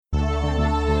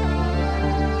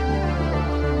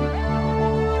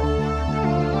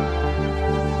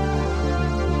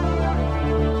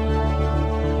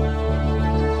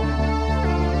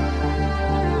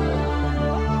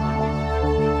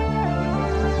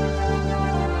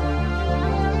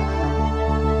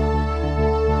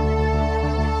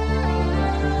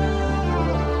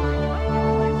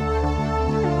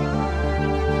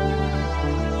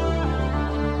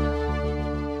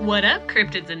What up,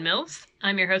 cryptids and MILFs?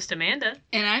 I'm your host, Amanda.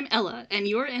 And I'm Ella, and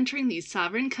you're entering the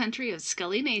sovereign country of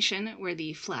Scully Nation, where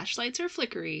the flashlights are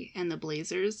flickery and the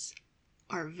blazers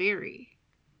are very,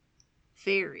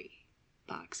 very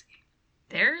boxy.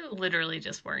 They're literally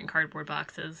just wearing cardboard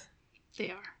boxes.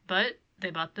 They are. But they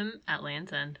bought them at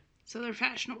Land's End. So they're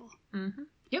fashionable. Mm-hmm.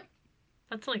 Yep.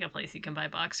 That's like a place you can buy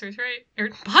boxers, right? Or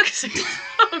boxers.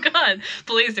 Oh, God.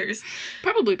 Blazers.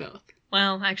 Probably both.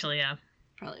 Well, actually, yeah.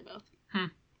 Probably both.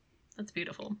 That's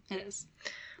beautiful. It is.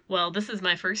 Well, this is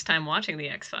my first time watching The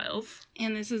X-Files.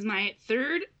 And this is my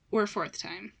third or fourth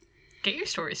time. Get your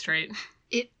story straight.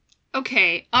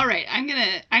 Okay, alright, I'm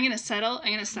gonna settle.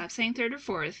 I'm gonna stop saying third or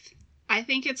fourth. I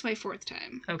think it's my fourth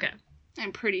time. Okay.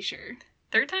 I'm pretty sure.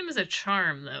 Third time is a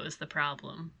charm, though, is the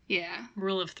problem. Yeah.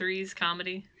 Rule of threes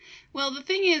comedy. Well, the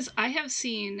thing is, I have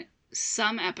seen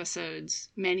some episodes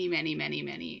many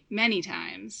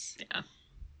times. Yeah.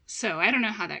 So I don't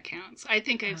know how that counts. I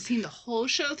think I've seen the whole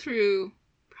show through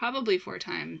probably 4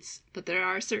 times, but there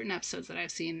are certain episodes that I've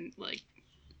seen like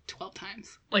 12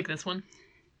 times. Like this one?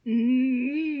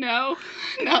 No,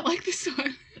 not like this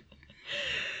one.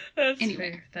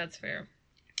 That's fair.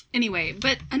 Anyway,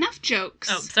 but enough jokes.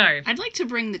 Oh, sorry. I'd like to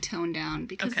bring the tone down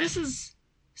because Okay. this is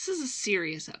a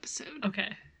serious episode.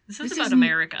 Okay. This is This about isn't-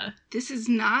 America. This is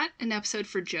not an episode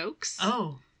for jokes.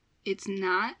 Oh. It's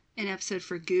not an episode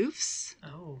for goofs.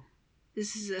 Oh.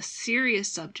 This is a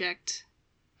serious subject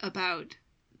about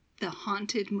the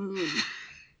haunted moon.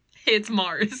 It's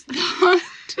Mars. The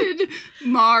haunted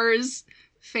Mars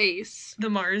face. The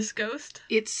Mars ghost?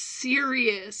 It's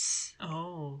serious.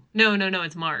 Oh. No,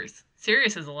 it's Mars.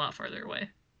 Sirius is a lot farther away.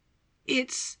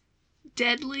 It's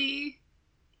deadly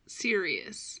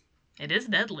serious. It is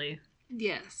deadly.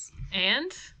 Yes.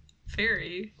 And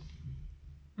very,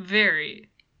 very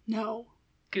No.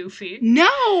 goofy. No!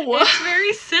 It's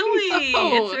very silly.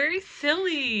 No. It's very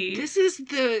silly. This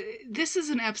is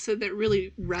an episode that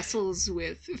really wrestles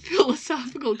with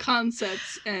philosophical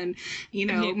concepts and,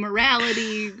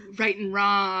 morality, right and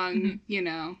wrong,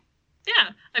 Yeah.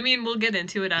 I mean, we'll get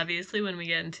into it, obviously, when we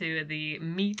get into the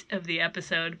meat of the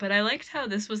episode, but I liked how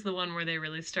this was the one where they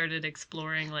really started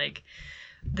exploring, like,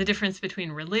 the difference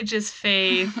between religious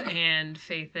faith and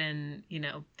faith in,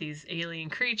 these alien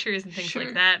creatures and things Sure.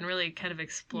 like that, and really kind of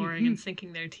exploring and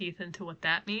sinking their teeth into what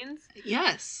that means.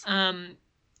 Yes. Thank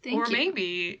Or you.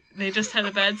 maybe they just had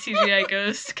a bad CGI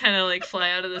ghost kind of, like, fly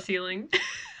out of the ceiling.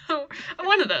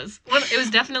 One of those. It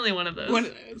was definitely one of those. One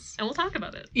of those. And we'll talk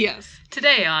about it. Yes.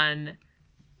 Today on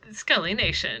Scully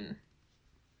Nation.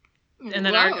 And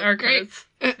then Wow, our great.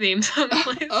 credits theme song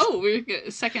plays. Oh, we get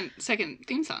a second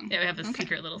theme song. Yeah, we have a Okay.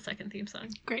 secret little second theme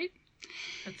song. Great.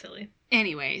 That's silly.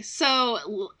 Anyway,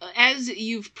 so as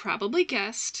you've probably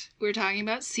guessed, we're talking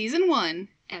about season 1,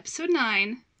 episode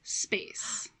 9,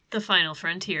 Space. The Final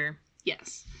Frontier.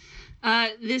 Yes.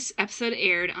 This episode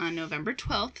aired on November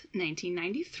 12th,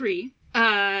 1993.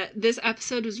 This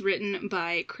episode was written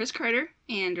by Chris Carter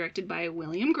and directed by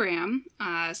William Graham.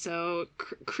 So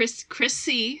Chris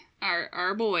C,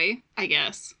 our boy, I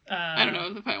guess. I don't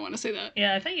know if I want to say that.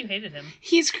 Yeah, I thought you hated him.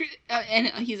 He's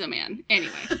a man.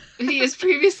 Anyway, he has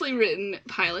previously written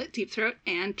Pilot, Deep Throat,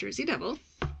 and Jersey Devil.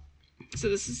 So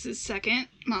this is his second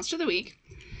Monster of the Week.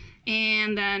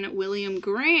 And then William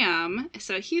Graham.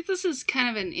 So this is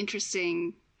kind of an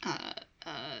interesting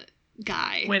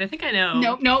guy. Wait, I think I know.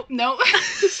 Nope.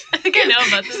 I think I know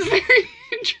about It's this. a very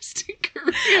interesting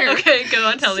career. Okay, go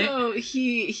on, tell me. So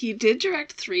he did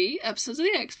direct 3 episodes of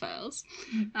The X-Files.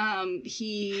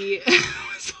 He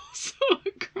was also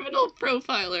a criminal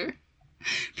profiler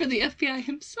for the FBI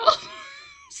himself.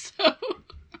 So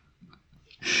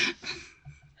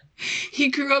he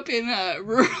grew up in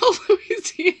rural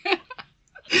Louisiana.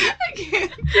 I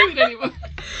can't do it anymore.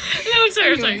 No, I'm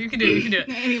sorry. Anyway. You can do it.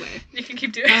 Anyway. You can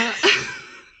keep doing it.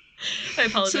 I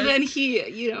apologize. So then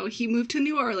he moved to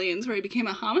New Orleans where he became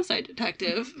a homicide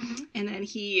detective, and then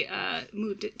he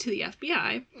moved it to the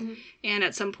FBI. And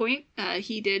at some point,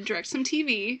 he did direct some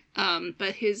TV,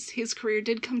 but his career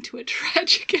did come to a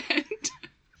tragic end.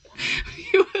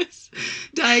 He was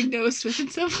diagnosed with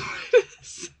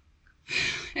encephalitis,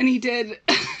 and he did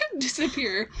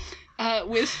disappear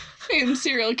with famed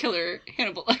serial killer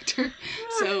Hannibal Lecter.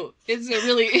 So it's a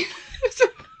really...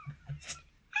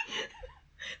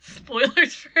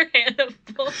 Spoilers for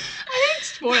Hannibal. I didn't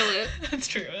spoil it. That's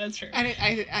true.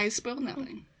 I spoiled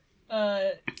nothing.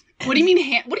 What do you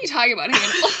mean? What are you talking about,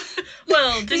 Hannibal?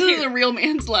 Well, This is a real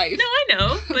man's life. No, I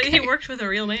know, but he Okay. worked with a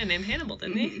real man named Hannibal,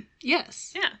 didn't he?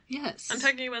 Yes. Yeah. Yes. I'm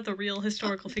talking about the real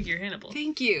historical figure Hannibal.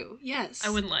 Thank you. Yes. I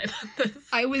wouldn't lie about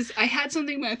this. I had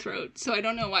something in my throat, so I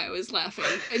don't know why I was laughing.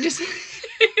 I just...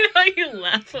 how you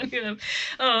laugh when you have...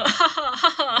 Oh, ha ha ha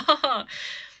ha ha ha.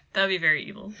 That would be very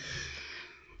evil.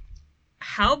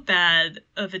 How bad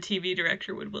of a TV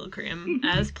director would Will Graham,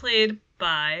 as played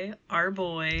by our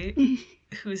boy,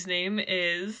 whose name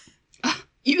is...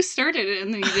 You started it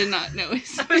and then you did not know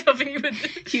his I was hoping you would...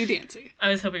 Hugh Dancy. I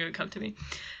was hoping it would come to me.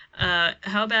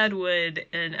 How bad would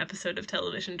an episode of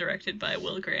television directed by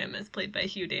Will Graham, as played by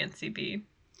Hugh Dancy, be?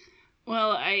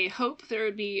 Well, I hope there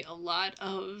would be a lot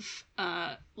of,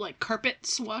 like, carpet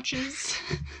swatches.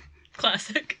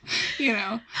 Classic. You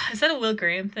know. Is that a Will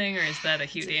Graham thing, or is that a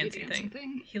Hugh It's Dancy, Hugh Dancy thing?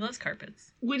 thing? He loves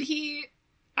carpets. Would he...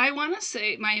 I want to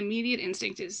say my immediate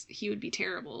instinct is he would be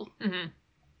terrible. Mm-hmm.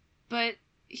 But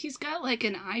he's got, like,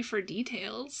 an eye for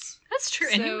details. That's true.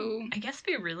 So... And he would, I guess,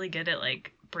 be really good at,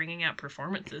 like, bringing out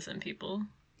performances in people.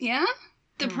 Yeah?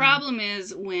 The problem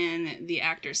is when the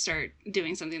actors start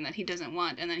doing something that he doesn't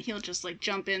want, and then he'll just, like,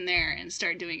 jump in there and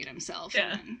start doing it himself.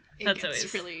 Yeah, and it that's gets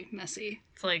always... really messy.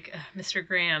 It's like, Mr.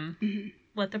 Graham, Mm-hmm.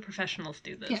 let the professionals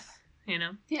do this. Yeah. You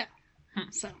know? Yeah.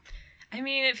 Hmm. So. I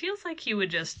mean, it feels like he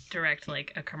would just direct,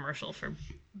 like, a commercial for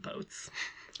boats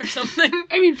or something.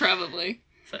 I mean, probably.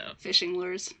 So, Fishing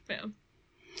lures. yeah.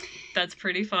 That's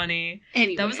pretty funny.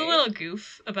 Anyway. That was a little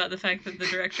goof about the fact that the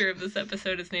director of this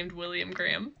episode is named William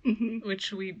Graham, Mm-hmm.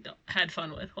 which we had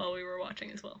fun with while we were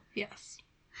watching as well. Yes.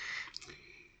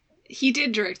 He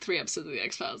did direct 3 episodes of The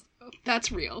X-Files, though.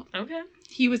 That's real. Okay.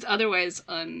 He was otherwise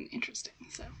uninteresting,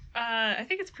 so. I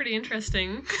think it's pretty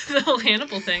interesting, the whole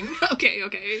Hannibal thing. Okay.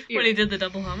 When he did the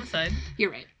double homicide.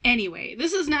 You're right. Anyway,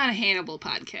 this is not a Hannibal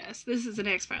podcast. This is an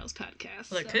X-Files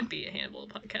podcast. Well, it could be a Hannibal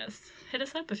podcast. Hit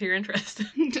us up if you're interested.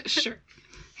 Sure.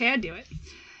 Hey, I'd do it.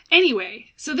 Anyway,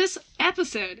 so this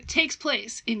episode takes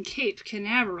place in Cape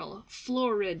Canaveral,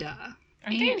 Florida.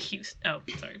 Aren't they in Houston? Oh,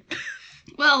 sorry.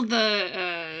 Well,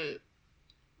 aren't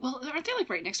they, like,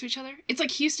 right next to each other? It's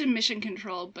like Houston Mission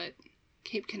Control, but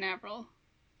Cape Canaveral.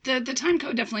 The time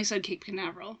code definitely said Cape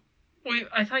Canaveral. Wait,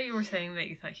 I thought you were saying that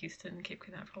you thought Houston and Cape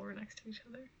Canaveral were next to each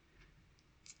other.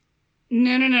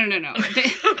 No.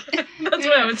 Okay. That's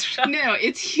why I was shocked. No,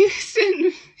 it's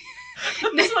Houston.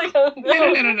 It's like, oh,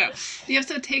 No. The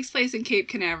episode takes place in Cape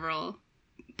Canaveral,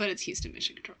 but it's Houston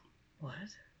Mission Control. What?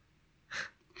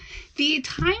 The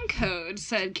time code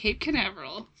said Cape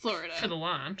Canaveral, Florida. For the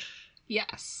launch.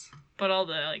 Yes. But all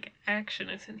the, like, action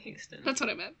is in Houston. That's what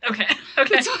I meant. Okay.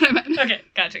 That's what I meant. Okay,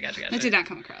 gotcha. That did not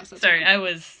come across. That's sorry, what I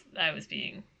I was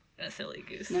being a silly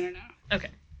goose. meant. No. Okay.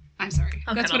 I'm sorry.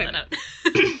 I'll That's cut what all I meant. that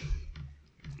out. That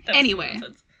was Anyway.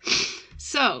 nonsense.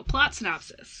 So, plot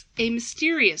synopsis. A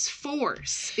mysterious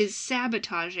force is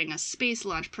sabotaging a space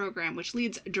launch program, which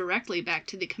leads directly back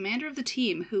to the commander of the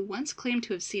team who once claimed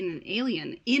to have seen an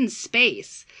alien in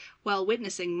space while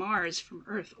witnessing Mars from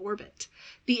Earth orbit.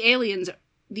 The alien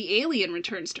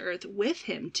returns to Earth with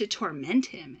him to torment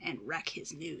him and wreck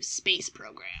his new space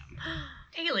program.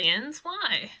 Aliens?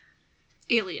 Why?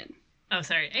 Alien. Oh,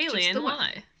 sorry. the Alien? one.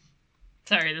 Why?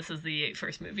 Sorry, this is the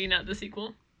first movie, not the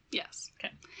sequel. Yes.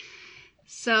 Okay.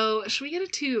 So, should we get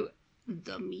into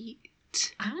the meat?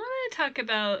 I want to talk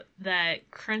about that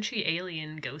crunchy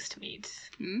alien ghost meat.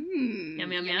 Mmm.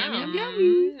 Yum, yum, yum. Yum, yum. Yum,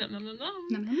 yum, yum. Nom,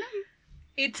 nom, nom.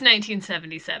 It's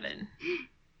 1977.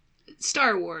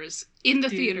 Star Wars in the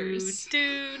theaters.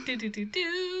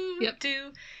 Yep.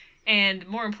 And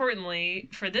more importantly,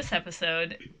 for this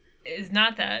episode, is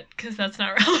not that, because that's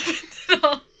not relevant at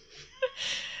all.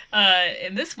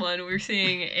 In this one, we're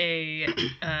seeing a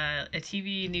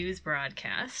TV news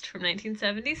broadcast from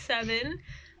 1977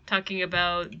 talking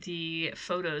about the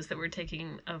photos that were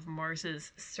taken of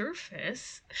Mars's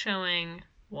surface showing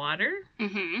water.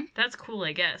 Mm-hmm. That's cool,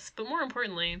 I guess. But more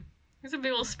importantly, there's a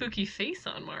big old spooky face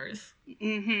on Mars.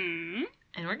 Mm-hmm.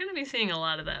 And we're going to be seeing a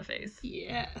lot of that face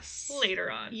Yes. later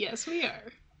on. Yes, we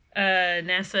are.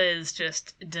 NASA is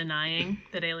just denying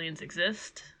that aliens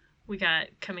exist. We got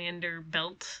Commander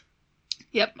Belt.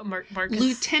 Yep. Marcus.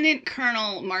 Lieutenant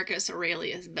Colonel Marcus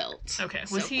Aurelius Belt. Okay.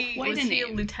 So Was he quite a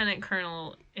name. lieutenant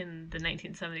colonel in the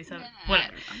 1977? I Whatever.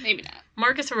 don't know. Maybe not.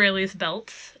 Marcus Aurelius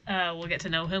Belt. We'll get to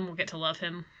know him. We'll get to love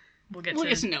him. We'll get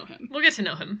to know him. We'll get to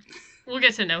know him. We'll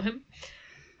get to know him.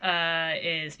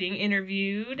 Is being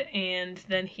interviewed, and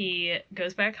then he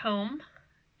goes back home,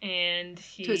 and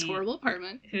he To his horrible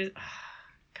apartment. God.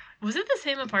 Was it the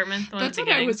same apartment? The one That's at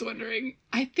the what I beginning? was wondering.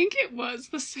 I think it was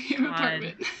the same God.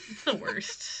 apartment. It's the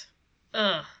worst.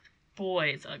 Ugh, boy,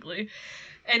 it's ugly.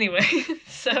 Anyway,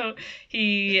 so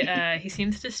he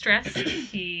seems distressed.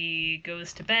 He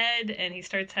goes to bed and he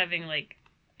starts having like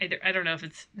I don't know if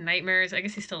it's nightmares. I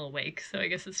guess he's still awake, so I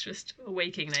guess it's just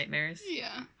waking nightmares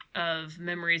Yeah. of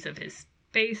memories of his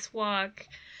spacewalk,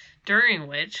 during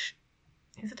which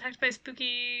he's attacked by a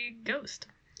spooky ghost.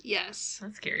 Yes.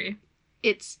 That's scary.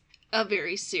 It's a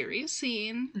very serious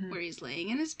scene Mhm. where he's laying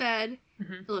in his bed,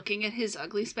 Mhm. looking at his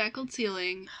ugly speckled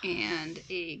ceiling, and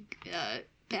a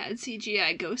bad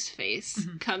CGI ghost face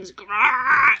Mhm. comes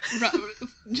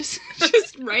just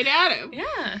right at him.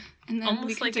 Yeah. And then we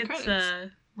Almost cut like to it's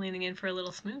credits. leaning in for a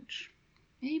little smooch.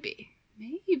 Maybe.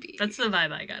 That's the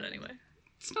vibe I got anyway.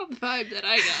 It's not the vibe that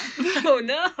I got. Oh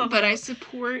no. But I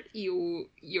support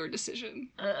your decision.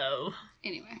 Uh-oh.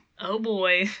 Anyway. Oh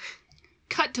boy.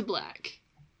 Cut to black.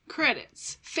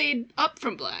 Credits. Fade up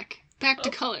from black. Back to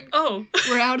color. Oh.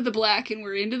 We're out of the black and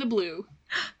we're into the blue.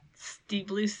 Deep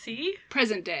blue sea?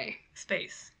 Present day.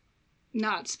 Space.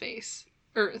 Not space.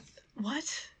 Earth.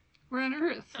 What? We're on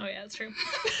Earth. Oh yeah, that's true.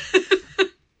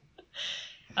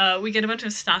 We get a bunch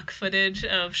of stock footage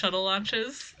of shuttle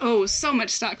launches, Oh, so much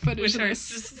stock footage which in are this.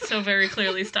 just so very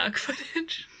clearly stock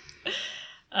footage.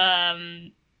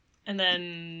 And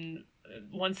then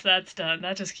once that's done,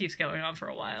 that just keeps going on for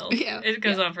a while. Yeah, It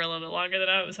goes on for a little bit longer than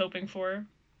I was hoping for.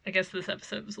 I guess this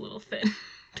episode was a little thin,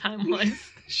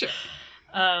 time-wise. Sure.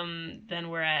 Then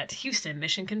we're at Houston,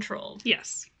 Mission Control.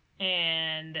 Yes.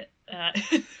 And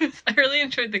I really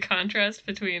enjoyed the contrast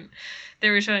between they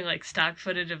were showing like stock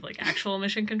footage of like actual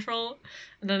Mission Control,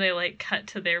 and then they like cut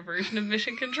to their version of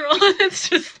Mission Control, and it's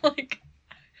just like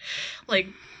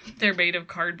they're made of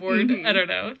cardboard. Mhm. I don't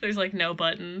know. There's like no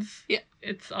buttons. Yeah.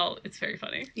 It's very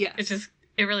funny. Yes.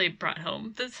 It really brought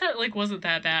home. The set like wasn't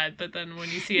that bad, but then when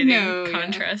you see it No, in yeah.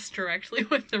 contrast directly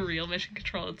with the real Mission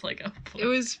Control, it's like, oh boy. It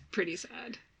was pretty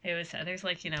sad. It was sad. There's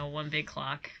like, one big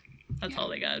clock. That's all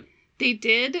they got. They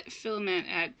did film it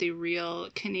at the real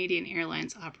Canadian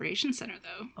Airlines Operations Center,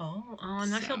 though. Oh,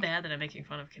 and I feel So- bad that I'm making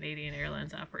fun of Canadian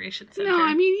Airlines Operations Center. No,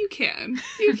 I mean you can.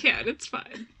 You can. It's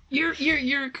fine. You're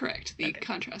correct. The Okay.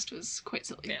 contrast was quite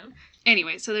silly. Yeah.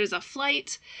 Anyway, so there's a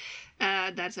flight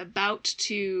that's about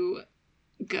to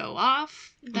go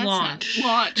off. That's Launch. Not,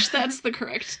 launch. That's the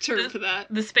correct term for that.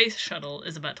 The space shuttle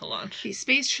is about to launch. The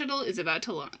space shuttle is about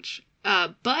to launch.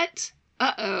 But,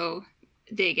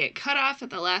 they get cut off at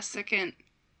the last second.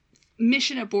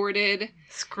 Mission aborted.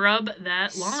 Scrub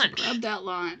that launch. Scrub that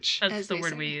launch. That's the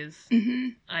word we use. Mm-hmm.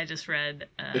 I just read,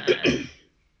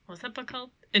 what's that book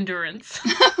called? Endurance.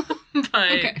 By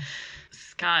Okay.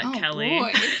 Scott Oh, Kelly.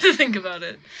 boy. To think about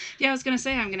it. Yeah, I was going to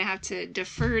say, I'm going to have to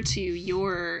defer to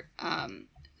your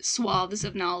swaths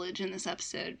of knowledge in this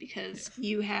episode because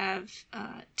you have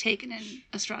taken an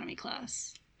astronomy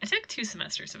class. I took 2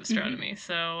 semesters of astronomy,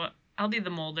 so I'll be the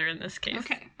molder in this case.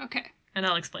 Okay. And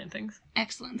I'll explain things.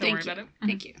 Excellent. Don't Thank worry you. about it.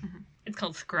 Thank you. It's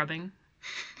called scrubbing.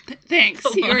 Thanks.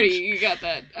 The You got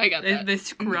that. I got that. They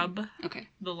scrub Okay.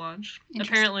 the launch.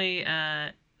 Interesting. Apparently,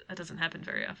 that doesn't happen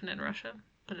very often in Russia,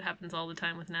 but it happens all the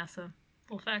time with NASA.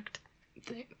 Full fact.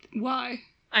 Why?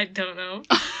 I don't know.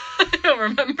 I don't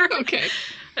remember. Okay.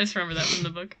 I just remember that from the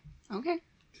book. Okay.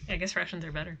 I guess Russians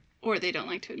are better. Or they don't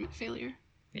like to admit failure,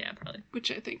 Yeah, probably.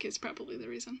 which I think is probably the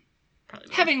reason. Probably.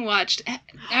 Will. Having watched,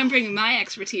 I'm bringing my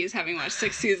expertise having watched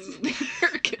 6 seasons of The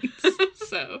Americans.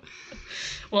 So,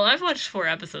 Well, I've watched 4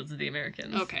 episodes of The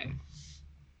Americans. okay.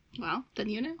 Well, then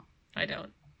you know. I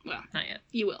don't. Well, Not yet.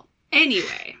 you will.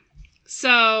 Anyway,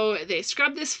 so they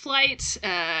scrub this flight.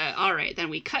 All right, then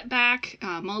we cut back.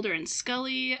 Mulder and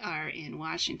Scully are in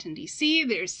Washington, D.C.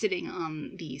 They're sitting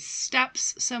on the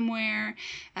steps somewhere.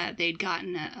 They'd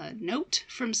gotten a note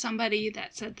from somebody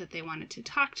that said that they wanted to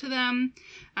talk to them.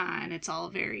 And it's all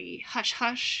very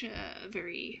hush-hush,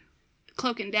 very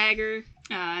cloak and dagger.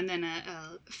 And then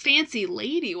a fancy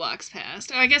lady walks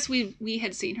past. I guess we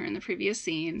had seen her in the previous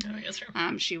scene. Oh, I guess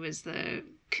so. She was the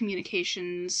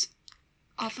communications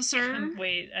officer.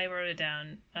 Wait, I wrote it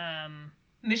down.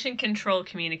 Mission Control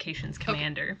Communications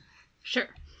Commander. Sure.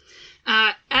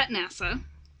 At NASA.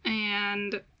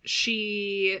 And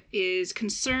she is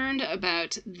concerned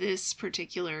about this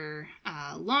particular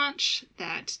launch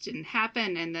that didn't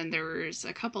happen. And then there was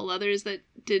a couple others that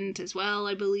didn't as well,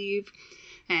 I believe.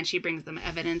 And she brings them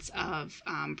evidence of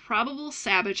probable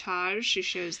sabotage. She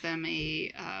shows them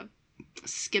a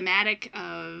schematic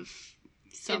of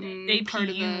some APU part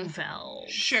of the valve.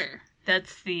 Sure.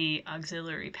 That's the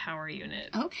auxiliary power unit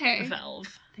Okay. valve.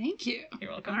 Thank you.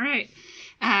 You're welcome. All right.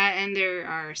 And there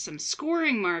are some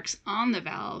scoring marks on the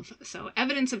valve, so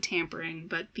evidence of tampering.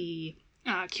 But the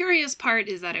curious part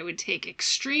is that it would take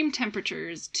extreme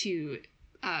temperatures to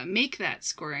make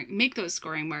those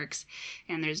scoring marks,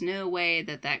 and there's no way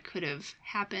that could have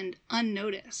happened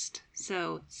unnoticed.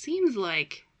 So it seems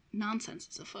like nonsense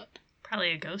is afoot.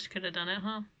 Probably a ghost could have done it,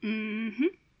 huh? Mm-hmm.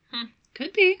 Hmm.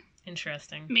 Could be.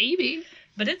 Interesting. Maybe.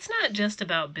 But it's not just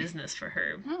about business for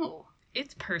her. No.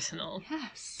 It's personal.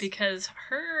 Yes. Because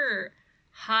her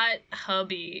hot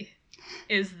hubby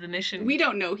is the mission. We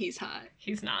don't know he's hot.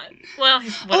 He's not. Well,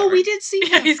 he's whatever. Oh, we did see him.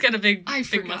 Yeah, he's got a big I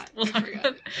big forgot. muscle. We'll talk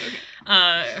about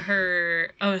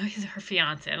it. Okay. He's her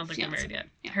fiance. I don't think they're married yet.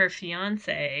 Yeah. Her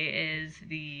fiance is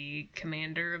the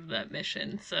commander of that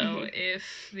mission. So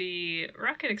if the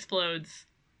rocket explodes,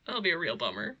 that'll be a real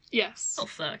bummer. Yes. That'll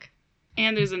suck.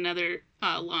 And there's another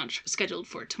launch scheduled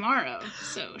for tomorrow,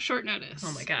 so short notice.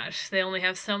 Oh my gosh, they only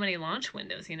have so many launch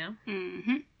windows, you know.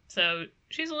 Mm-hmm. So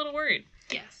she's a little worried.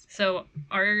 Yes. So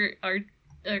our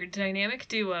dynamic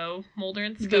duo, Mulder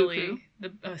and Scully, the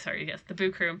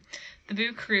Boo Crew. The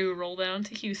Boo Crew roll down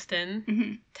to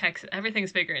Houston, Texas.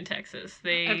 Everything's bigger in Texas.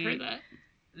 I've heard that.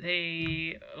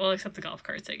 Well, except the golf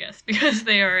carts, I guess, because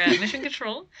they are at mission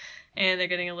control, and they're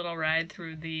getting a little ride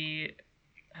through the,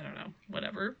 I don't know,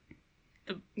 whatever,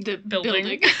 the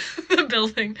building. The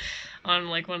building on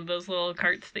like one of those little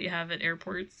carts that you have at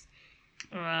airports,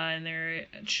 and they're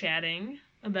chatting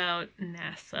about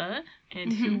NASA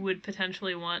and who would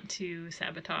potentially want to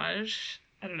sabotage.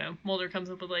 I don't know. Mulder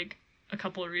comes up with like a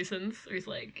couple of reasons. Or he's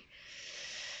like,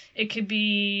 it could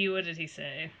be, what did he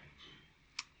say?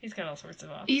 He's got all sorts of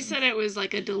options. He said it was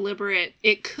like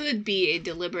it could be a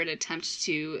deliberate attempt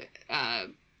to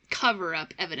cover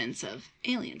up evidence of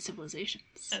alien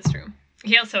civilizations. That's true.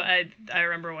 He also, I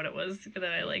remember what it was that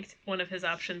I liked. One of his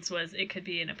options was it could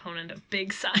be an opponent of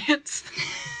big science.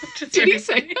 Did he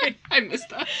say that? I missed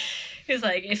that. He was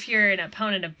like, if you're an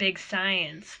opponent of big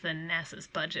science, then NASA's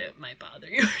budget might bother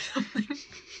you or something.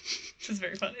 Which is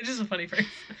very funny. It's just a funny phrase.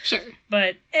 Sure.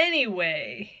 But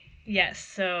anyway, yes,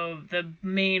 so the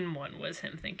main one was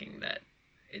him thinking that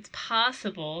it's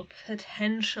possible,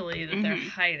 potentially, that they're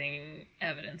hiding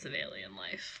evidence of alien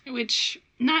life. Which,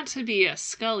 not to be a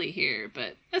Scully here,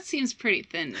 but that seems pretty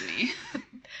thin to me.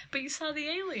 But you saw the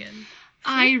alien.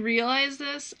 I realize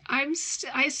this. I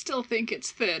still think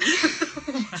it's thin.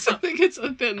 Wow. I still think it's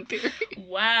a thin theory.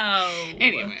 Wow.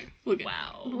 Anyway, we'll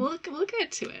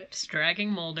get to it. Just dragging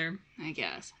Mulder. I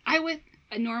guess.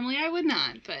 Normally I would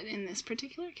not, but in this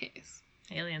particular case.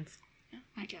 Aliens.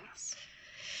 I guess.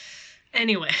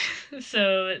 Anyway,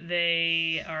 so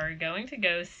they are going to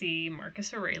go see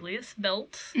Marcus Aurelius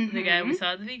Belt, the guy we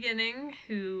saw at the beginning,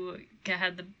 who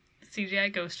had the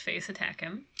CGI ghost face attack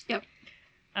him. Yep.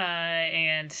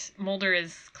 And Mulder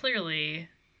is clearly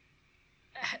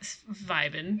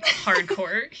vibing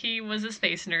hardcore. He was a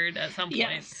space nerd at some point.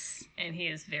 Yes. And he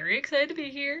is very excited to be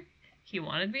here. He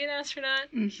wanted to be an astronaut.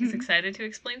 He's excited to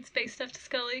explain space stuff to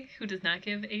Scully, who does not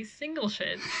give a single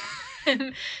shit.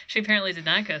 And she apparently did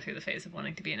not go through the phase of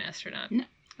wanting to be an astronaut. No.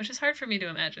 Which is hard for me to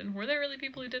imagine. Were there really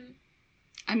people who didn't?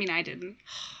 I mean, I didn't.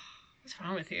 What's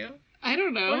wrong with you? I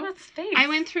don't know. What about space? I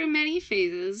went through many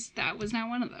phases. That was not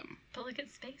one of them. But look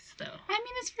at space, though. I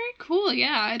mean, it's very cool.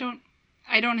 Yeah,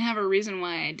 I don't have a reason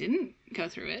why I didn't go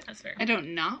through it. That's fair. I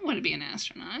don't not want to be an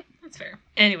astronaut. That's fair.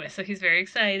 Anyway, so he's very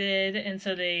excited, and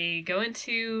so they go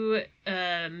into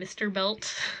Mr.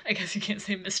 Belt. I guess you can't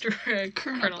say Mr.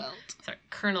 Colonel Belt. Sorry,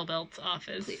 Colonel Belt's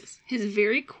office. Please. His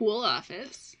very cool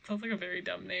office. Sounds like a very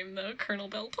dumb name, though. Colonel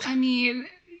Belt. I mean,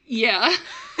 yeah.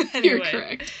 Anyway, You're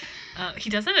correct. He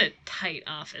does have a tight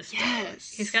office.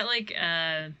 Yes. Though. He's got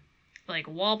like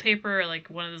wallpaper, or like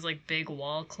one of those like big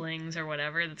wall clings or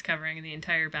whatever that's covering the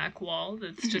entire back wall.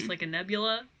 That's just like a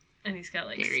nebula, and he's got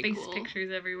like very space cool.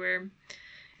 pictures everywhere.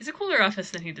 It's a cooler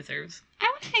office than he deserves.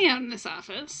 I would hang out in this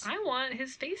office. I want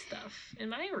his space stuff in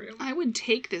my room. I would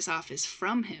take this office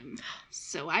from him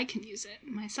so I can use it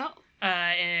myself.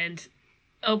 And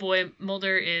oh boy,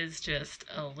 Mulder is just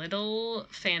a little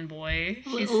fanboy.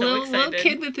 He's so little excited.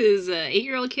 kid with his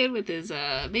 8-year-old kid with his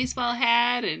baseball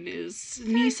hat and his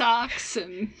knee socks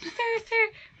and.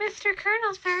 Mr.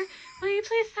 Colonel, sir, will you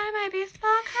please sign my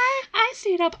baseball card? I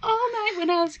stayed up all night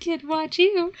when I was a kid to watch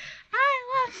you.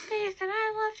 I love space, and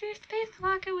I loved your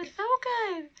spacewalk. It was so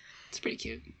good. It's pretty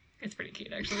cute. It's pretty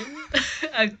cute, actually.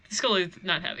 Scully's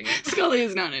not having it. Scully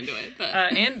is not into it, but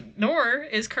and nor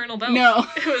is Colonel Belt. No.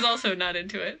 Who is also not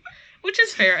into it. Which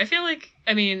is fair. I feel like,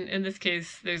 I mean, in this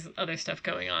case, there's other stuff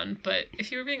going on, but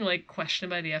if you were being, like, questioned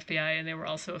by the FBI and they were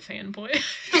also a fanboy, I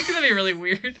think that'd be a really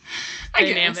weird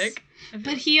dynamic.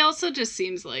 But he also just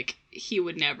seems like he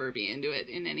would never be into it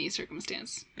in any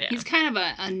circumstance. Yeah. He's kind of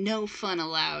a no fun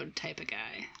allowed type of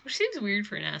guy. Which seems weird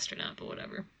for an astronaut, but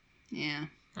whatever. Yeah.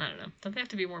 I don't know. Don't they have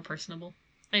to be more personable?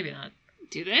 Maybe not.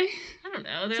 Do they? I don't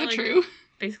know. Is They're that like true?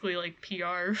 basically like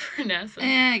PR for NASA.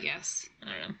 I guess.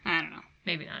 I don't know.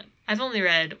 Maybe not. I've only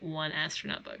read one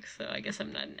astronaut book, so I guess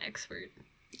I'm not an expert.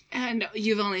 And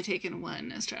you've only taken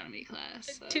one astronomy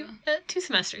class. So. Two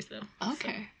semesters though.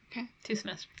 Okay. So 2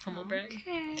 semesters. Humble brag.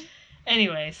 Okay.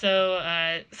 Anyway, so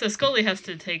Scully has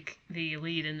to take the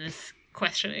lead in this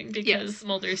questioning because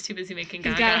Mulder's too busy making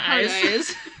He's gaga got hard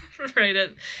eyes. right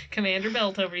at Commander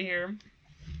Belt over here.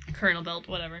 Colonel Belt,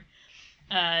 whatever.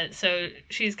 So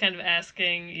she's kind of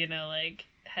asking, you know, like,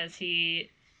 has he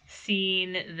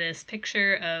seen this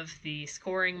picture of the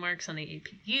scoring marks on the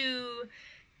APU?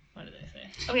 What did I say?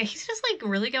 Oh yeah, he's just like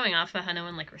really going off about how no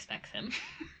one like respects him.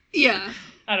 Yeah.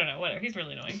 I don't know, whatever. He's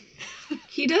really annoying.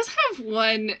 He does have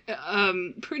one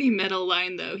pretty metal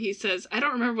line, though. He says, I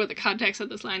don't remember what the context of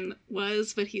this line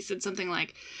was, but he said something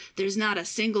like, there's not a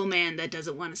single man that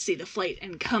doesn't want to see the flight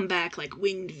and come back like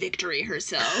winged victory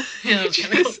herself. Yeah, that's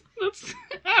kind of cool. That's,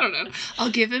 I don't know.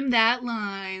 I'll give him that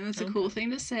line. That's a cool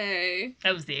thing to say.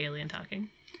 That was the alien talking.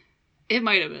 It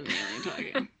might have been the alien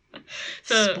talking.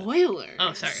 So, spoilers.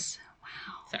 Oh, sorry.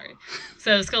 Sorry.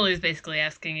 So Scully's basically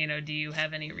asking, you know, do you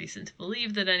have any reason to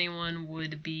believe that anyone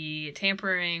would be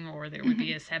tampering or there would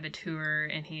be a saboteur?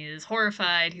 And he is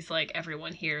horrified. He's like,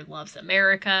 everyone here loves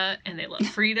America and they love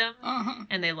freedom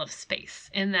and they love space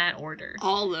in that order.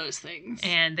 All those things.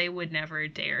 And they would never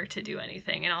dare to do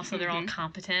anything. And also they're all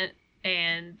competent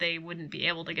and they wouldn't be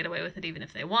able to get away with it even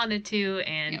if they wanted to.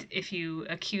 And if you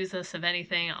accuse us of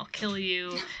anything, I'll kill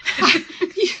you.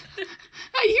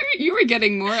 You were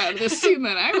getting more out of this scene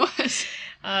than I was.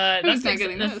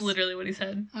 That's literally what he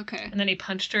said. Okay. And then he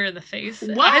punched her in the face.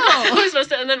 Wow. I was supposed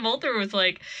to, and then Mulder was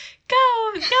like,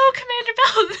 go, Commander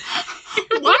Belt.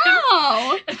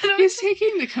 Wow. He's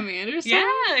taking the commander's side?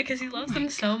 Yeah, because he loves them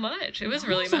so much. It was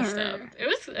really messed up. It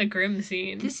was a grim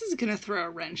scene. This is going to throw a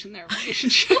wrench in their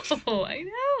relationship. Oh, I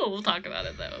know. We'll talk about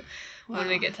it, though. Wow. When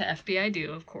we get to FBI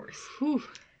Do, of course. Whew.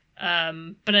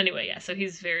 But anyway, yeah, so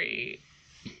he's very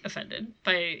offended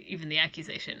by even the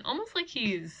accusation. Almost like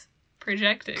he's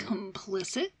projecting.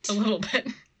 Complicit? A little bit.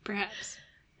 Perhaps.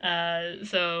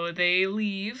 So they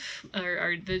leave,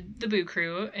 or the Boo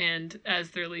crew, and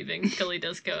as they're leaving, Scully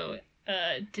does go,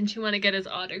 didn't you want to get his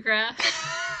autograph?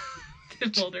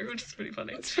 To Mulder, which is pretty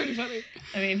funny. That's pretty funny.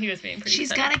 I mean, he was being pretty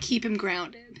She's got to keep him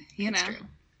grounded, you know? That's true.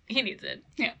 He needs it.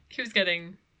 Yeah. He was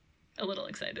getting a little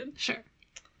excited. Sure.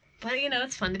 But, you know,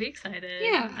 it's fun to be excited.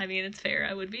 Yeah. I mean, it's fair.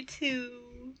 I would be too.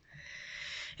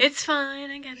 It's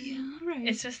fine. I get it. Yeah, right.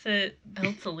 It's just that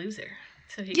Belt's a loser.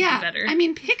 So he can do better. I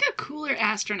mean, pick a cooler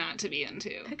astronaut to be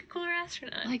into. Pick a cooler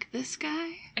astronaut. Like this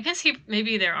guy? I guess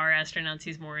maybe there are astronauts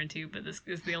he's more into, but this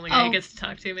is the only guy he gets to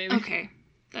talk to, maybe. Okay.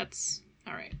 That's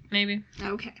all right. Maybe.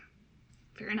 Okay.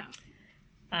 Fair enough.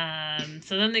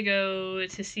 So then they go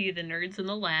to see the nerds in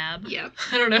the lab. Yep.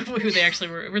 I don't know who they actually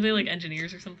were. Were they like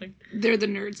engineers or something? They're the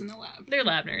nerds in the lab. They're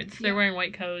lab nerds. They're wearing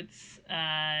white coats.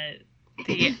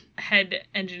 The head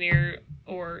engineer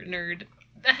or nerd,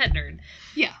 the head nerd,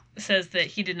 says that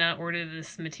he did not order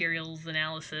this materials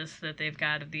analysis that they've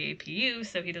got of the APU,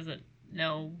 so he doesn't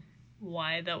know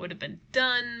why that would have been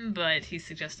done, but he's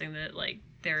suggesting that, like,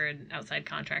 they're an outside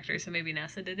contractor, so maybe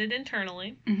NASA did it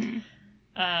internally.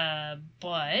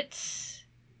 But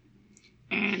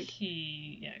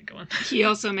go on. He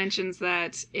also mentions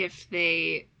that if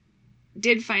they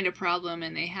did find a problem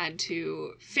and they had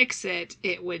to fix it,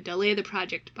 it would delay the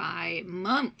project by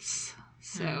months.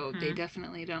 So they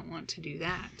definitely don't want to do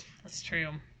that. That's true.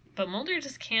 But Mulder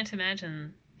just can't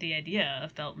imagine the idea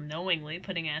of Belt knowingly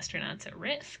putting astronauts at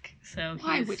risk. So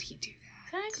why would he do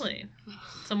that? Exactly.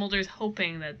 So Mulder's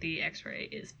hoping that the X-ray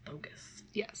is bogus.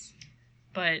 Yes.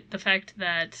 But the fact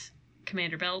that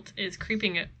Commander Belt is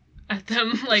creeping at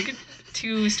them like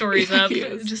 2 stories up,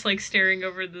 just like staring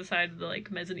over the side of the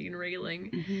like mezzanine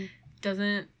railing,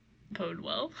 doesn't bode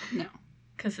well. No.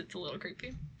 Because it's a little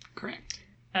creepy. Correct.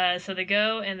 So they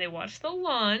go and they watch the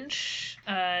launch,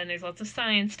 and there's lots of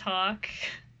science talk,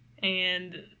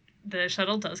 and the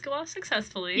shuttle does go off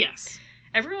successfully. Yes.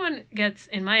 Everyone gets,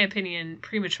 in my opinion,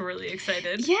 prematurely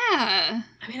excited. Yeah.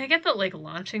 I mean, I get that, like,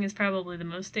 launching is probably the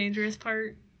most dangerous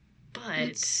part, but...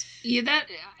 that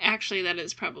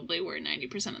is probably where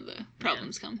 90% of the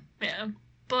problems come. Yeah.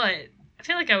 But I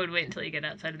feel like I would wait until you get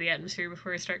outside of the atmosphere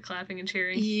before I start clapping and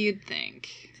cheering. You'd think.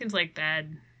 Seems like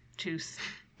bad juice.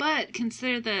 But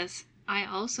consider this. I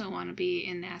also want to be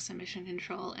in NASA Mission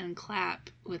Control and clap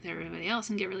with everybody else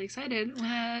and get really excited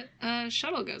when a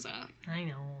shuttle goes off. I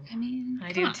know. I mean,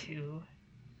 I do too.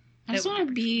 I just want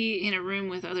to be in a room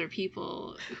with other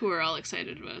people who are all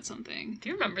excited about something. Do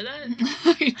you remember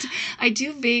that? I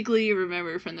do vaguely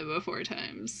remember from the before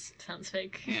times. Sounds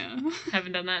fake. Yeah.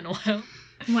 Haven't done that in a while.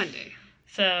 One day.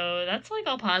 So that's like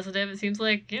all positive. It seems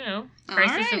like,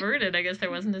 crisis averted. I guess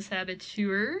there wasn't a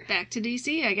saboteur. Back to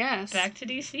DC, I guess. Back to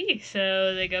DC.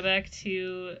 So they go back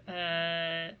to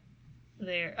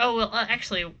their... Oh, well,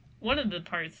 actually, one of the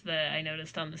parts that I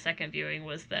noticed on the second viewing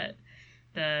was that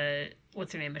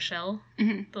what's her name, Michelle,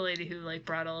 Mhm. the lady who like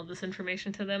brought all of this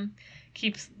information to them,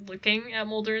 keeps looking at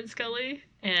Mulder and Scully,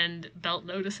 and Belt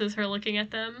notices her looking at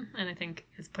them, and I think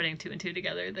is putting 2 and 2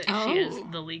 together that she is Oh.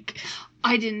 the leak.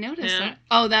 I didn't notice Yeah. that.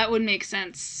 Oh, that would make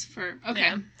sense for... Okay.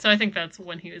 Yeah. So I think that's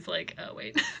when he was like, oh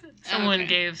wait, someone Okay.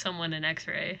 gave someone an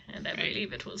X-ray, and I Right.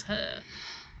 believe it was her.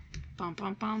 Bum,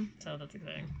 bum, bum. So that's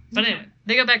exciting. But anyway,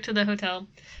 they go back to the hotel.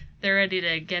 They're ready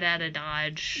to get out of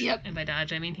Dodge. Yep. And by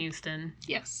Dodge, I mean Houston.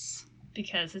 Yes.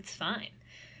 Because it's fine.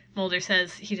 Mulder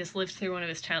says he just lived through one of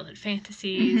his childhood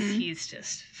fantasies. Mhm. He's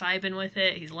just vibing with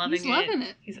it. He's loving He's loving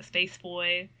it. He's a space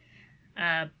boy.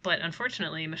 But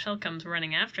unfortunately, Michelle comes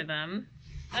running after them.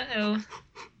 Uh-oh.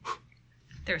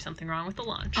 There's something wrong with the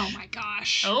launch. Oh my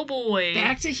gosh. Oh boy.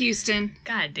 Back to Houston.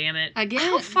 God damn it. Again.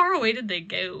 How far away did they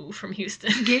go from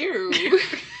Houston? Goo.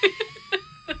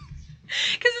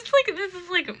 Because it's like, this is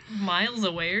like miles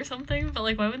away or something, but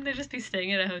like, why wouldn't they just be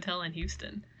staying at a hotel in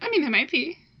Houston? I mean, that might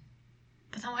be.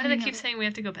 But then why I do they don't keep know. saying we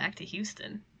have to go back to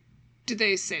Houston? Did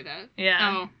they say that? Yeah.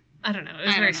 Oh, I don't know. It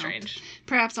was I very don't know. strange.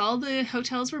 perhaps all the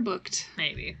hotels were booked.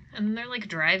 Maybe. And then they're like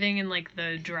driving in like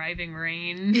the driving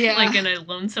rain. Yeah. Like in a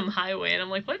lonesome highway. And I'm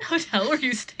like, what hotel are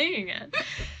you staying at?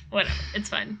 Whatever. It's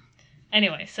fine.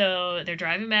 Anyway, so they're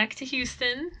driving back to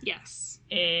Houston. Yes.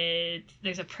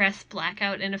 There's a press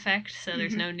blackout in effect, so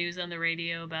there's Mhm. no news on the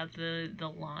radio about the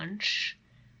launch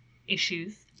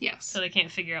issues. Yes. So they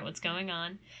can't figure out what's going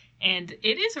on. And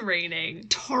it is raining.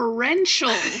 Torrential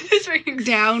It's raining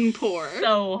downpour.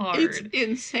 so hard. It's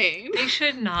insane. They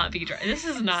should not be driving. This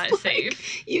is not It's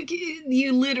safe.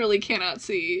 You literally cannot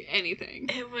see anything.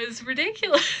 It was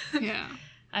ridiculous. Yeah.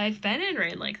 I've been in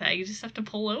rain like that. You just have to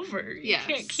pull over. You Yes.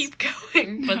 can't keep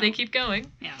going, but No. they keep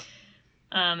going. Yeah.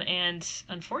 And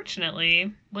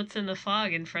unfortunately, what's in the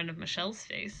fog in front of Michelle's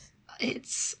face?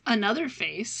 It's another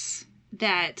face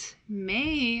that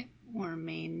may or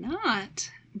may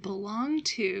not belong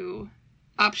to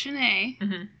option A,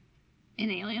 Mm-hmm.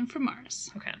 an alien from Mars.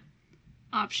 Okay.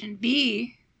 Option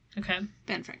B, Okay.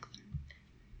 Ben Franklin.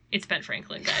 It's Ben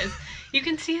Franklin, guys. You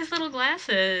can see his little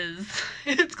glasses.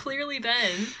 It's clearly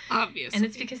Ben. Obviously. And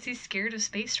it's because he's scared of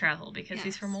space travel because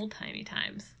he's Yes. from old-timey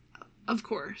times. Of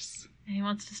course. And he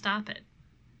wants to stop it.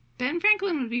 Ben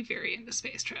Franklin would be very into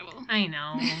space travel. I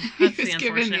know. He That's the was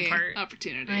given unfortunate the part.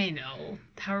 opportunity. I know.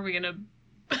 How are we going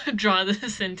to draw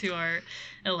this into our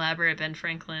elaborate Ben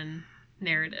Franklin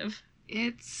narrative?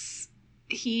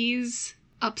 He's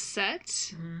upset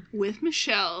Mhm. with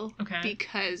Michelle Okay.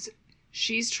 because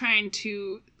she's trying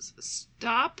to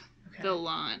stop Okay. the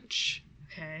launch,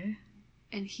 Okay.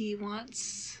 and he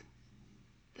wants.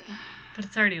 But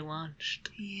it's already launched.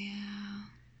 Yeah,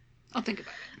 I'll think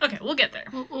about it. Okay, we'll get there.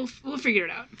 We'll figure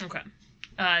it out.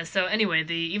 Okay. So anyway,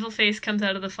 the evil face comes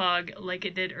out of the fog like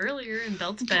it did earlier in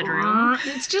Belt's bedroom.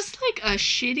 It's just like a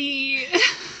shitty.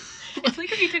 It's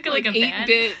like if you took like a bad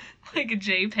 8-bit. like a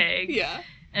JPEG Yeah.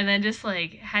 and then just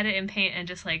like had it in paint and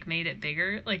just like made it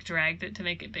bigger, like dragged it to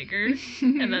make it bigger,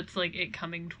 and that's like it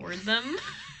coming towards them.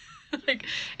 Like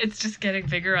it's just getting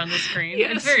bigger on the screen.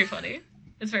 Yes. It's very funny.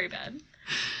 It's very bad.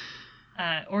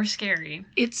 Or scary.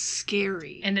 It's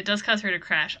scary. And it does cause her to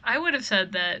crash. I would have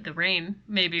said that the rain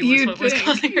maybe was You'd what was think,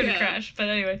 causing her to yeah. crash. But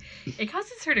anyway, it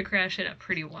causes her to crash in a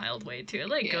pretty wild way too. It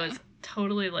like Yeah. goes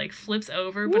totally like flips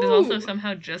over, but is also Ooh.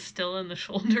 somehow just still in the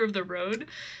shoulder of the road.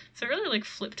 So it really like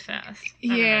flipped fast. I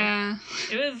don't know. Yeah.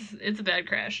 It's a bad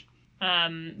crash.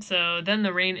 So then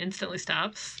the rain instantly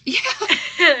stops. Yeah.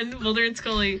 And Mulder and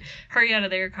Scully hurry out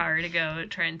of their car to go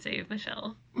try and save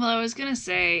Michelle. Well, I was gonna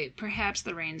say perhaps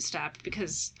the rain stopped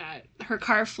because her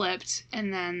car flipped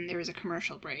and then there was a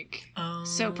commercial break. Oh.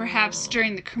 So perhaps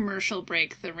during the commercial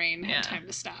break, the rain had Yeah. time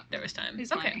to stop. there was time.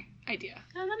 Is Okay. my idea.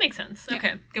 No, that makes sense. Yeah.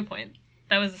 Okay, good point.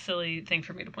 That was a silly thing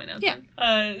for me to point out. Yeah.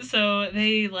 then. So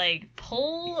they like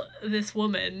pull this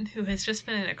woman who has just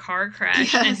been in a car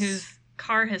crash and Yes. whose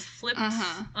car has flipped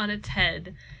Uh-huh. on its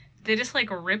head. They just like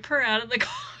rip her out of the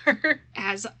car.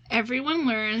 As everyone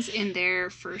learns in their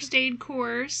first aid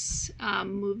course,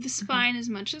 move the spine as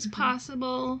much as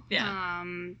possible. Yeah.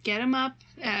 Get them up.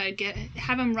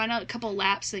 Have them run out a couple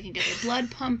laps so they can get their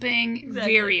blood pumping.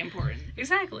 Exactly. Very important.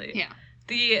 Exactly. Yeah.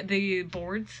 The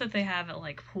boards that they have at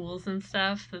like pools and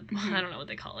stuff, that, Mhm. I don't know what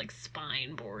they call it, like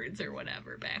spine boards or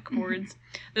whatever, backboards.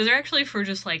 Those are actually for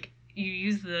just like you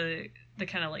use the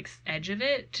kind of like edge of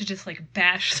it to just like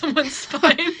bash someone's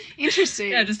spine.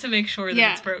 Interesting. Yeah, just to make sure that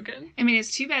Yeah. it's broken. I mean,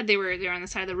 it's too bad they're on the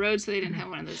side of the road, so they didn't have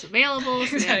one of those available.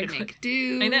 So they had to Exactly. make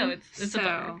do. I know, it's a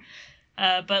bummer.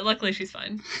 But luckily she's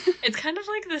fine. It's kind of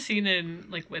like the scene in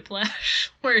like Whiplash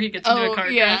where he gets into a car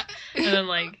yeah. crash and then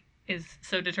like is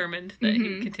so determined that he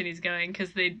Mhm. continues going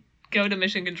because they go to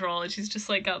Mission Control, and she's just,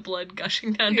 like, got blood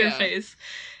gushing down her face.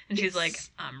 And she's like,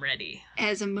 I'm ready.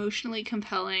 As emotionally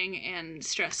compelling and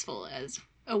stressful as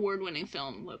award-winning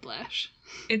film Whiplash.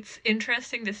 It's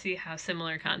interesting to see how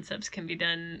similar concepts can be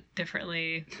done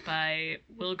differently by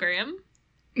Will Graham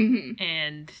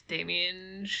and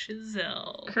Damien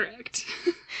Chazelle. Correct.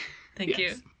 Thank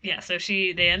you. Yeah, so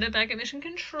they end up back at Mission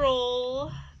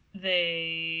Control.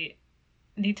 They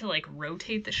need to, like,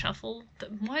 rotate the shuffle.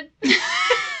 What? Is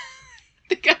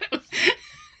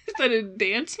that a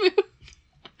dance move?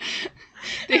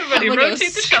 Everybody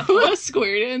rotate the shuffle. A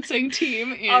square dancing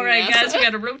team. All right, NASA. Guys, we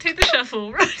gotta rotate the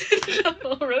shuffle. Rotate the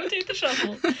shuffle. Rotate the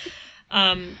shuffle.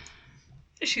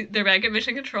 They're back at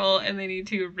Mission Control, and they need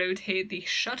to rotate the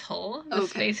shuttle, the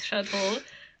space shuttle,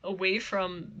 away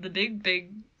from the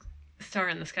big star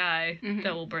in the sky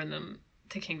that will burn them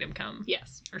to Kingdom Come.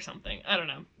 Yes. Or something. I don't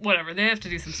know. Whatever. They have to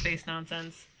do some space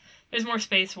nonsense. There's more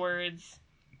space words.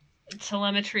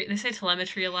 Telemetry. They say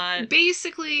telemetry a lot.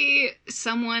 Basically,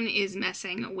 someone is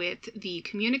messing with the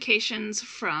communications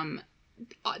from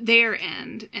their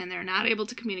end, and they're not able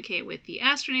to communicate with the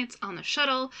astronauts on the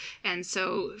shuttle, and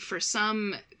so for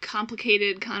some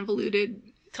complicated, convoluted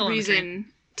reason,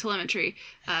 telemetry,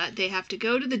 they have to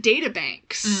go to the data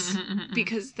banks,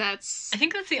 because that's... I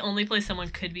think that's the only place someone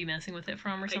could be messing with it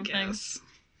from or something.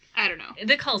 I don't know.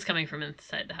 The call's coming from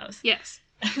inside the house. Yes.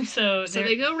 So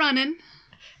they go running.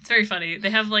 It's very funny.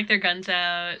 They have, like, their guns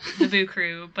out, the Boo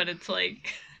Crew, but it's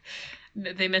like...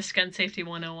 They missed gun safety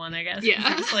 101, I guess. Yeah.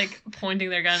 They're just, like, pointing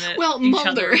their gun at each Mulder.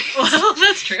 other. Well,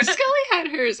 that's true. Scully had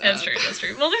hers up. That's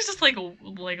true. Mulder's just, like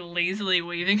lazily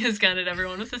waving his gun at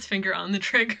everyone with his finger on the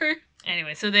trigger.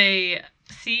 Anyway, so they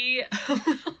see...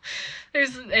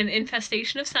 There's an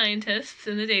infestation of scientists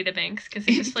in the databanks, because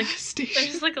there's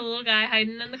just, like, a little guy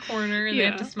hiding in the corner, and they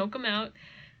have to smoke him out.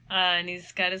 And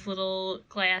he's got his little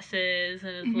glasses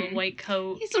and his little white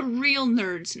coat. He's a real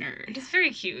nerd's nerd. He's very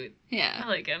cute. Yeah. I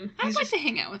like him. I'd like to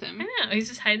hang out with him. I know. He's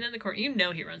just hiding in the corner. You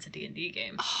know he runs a D&D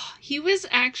game. Oh, he was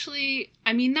actually...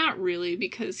 I mean, not really,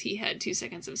 because he had 2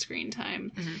 seconds of screen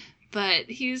time. But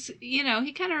he's... You know,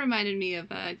 he kind of reminded me of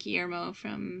Guillermo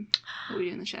from What We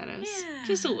Do in the Shadows. Yeah.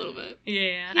 Just a little bit.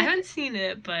 Yeah. I haven't seen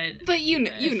it, but... But you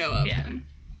know of him.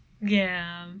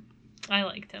 Yeah. I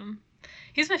liked him.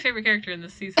 He's my favorite character in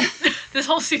this season. This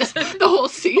whole season. The whole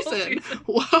season.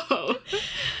 Whoa.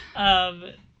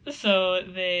 So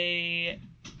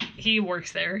he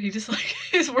works there. He just, like,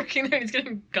 is working there. He's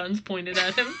getting guns pointed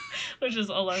at him, which is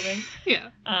alarming. Yeah.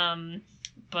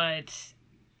 But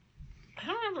I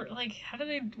don't remember, like,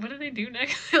 what do they do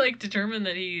next? They, like, determine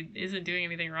that he isn't doing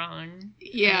anything wrong.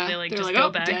 Yeah. And they, like, just go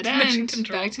back to Mission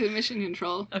Control. Back to Mission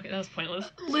Control. Okay, that was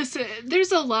pointless. Listen,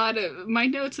 there's a lot of... My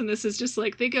notes in this is just,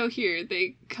 like, they go here,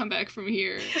 they come back from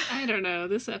here. I don't know,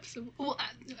 this episode... Well,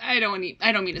 I don't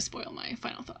mean to spoil my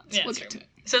final thoughts. Yeah, we'll get to it.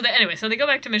 So, they go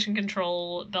back to Mission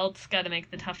Control. Belt's got to make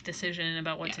the tough decision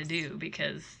about what to do,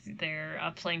 because their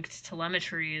uplinked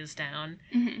telemetry is down.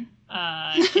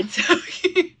 And so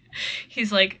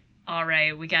he's like, all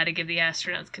right, we got to give the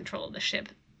astronauts control of the ship.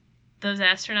 Those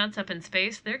astronauts up in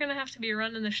space, they're going to have to be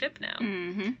running the ship now.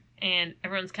 And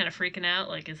everyone's kind of freaking out,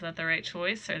 like, is that the right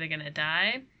choice? Are they going to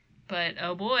die? But,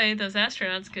 oh boy, those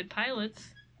astronauts, good pilots,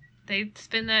 they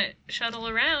spin that shuttle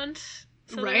around.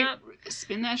 So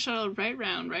spin that shuttle right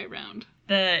round.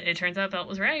 It turns out Belt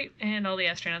was right, and all the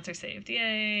astronauts are saved.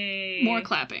 Yay! More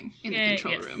clapping in the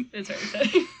control room. It's very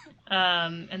exciting.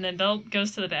 And then Belt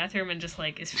goes to the bathroom and just,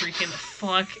 like, is freaking the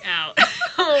fuck out.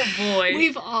 Oh, boy.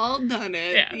 We've all done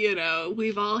it, yeah. You know.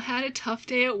 We've all had a tough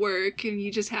day at work, and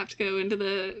you just have to go into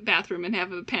the bathroom and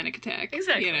have a panic attack.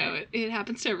 Exactly. You know, it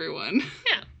happens to everyone.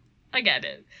 Yeah, I get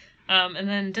it. And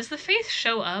then, does the face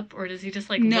show up, or does he just,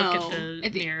 like, look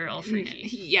at the mirror all freaky?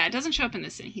 Yeah, it doesn't show up in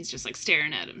this scene. He's just, like,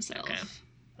 staring at himself. Okay.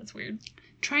 That's weird.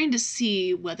 Trying to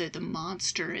see whether the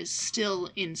monster is still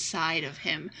inside of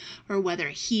him, or whether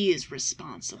he is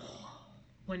responsible.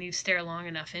 When you stare long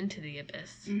enough into the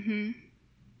abyss.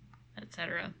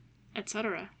 Etc.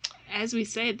 Etc. As we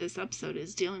say, this episode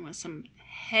is dealing with some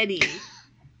heady,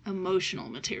 emotional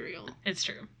material. It's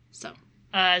true.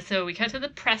 So we cut to the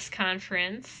press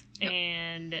conference,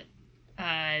 and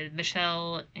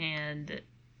Michelle and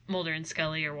Mulder and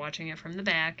Scully are watching it from the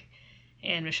back,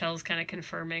 and Michelle's kind of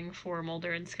confirming for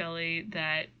Mulder and Scully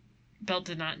that Belt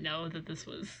did not know that this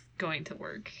was going to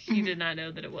work. He did not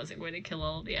know that it wasn't going to kill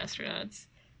all of the astronauts.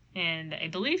 And I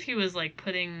believe he was, like,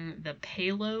 putting the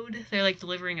payload, they're, like,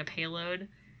 delivering a payload.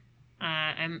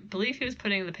 I believe he was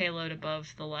putting the payload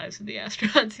above the lives of the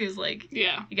astronauts. He was like,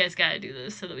 yeah, you guys gotta do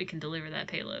this so that we can deliver that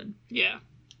payload. Yeah.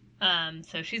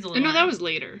 So she's a little... No, that was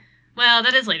later. Well,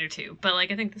 that is later too, but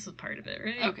like I think this was part of it,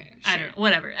 right? Okay, sure. I don't know.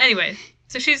 Whatever. Anyway,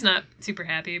 so she's not super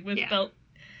happy with Yeah. Belt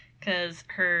because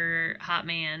her hot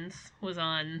man's was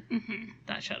on Mm-hmm.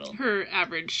 that shuttle. Her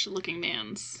average-looking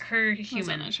man's. Her on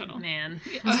human that shuttle. man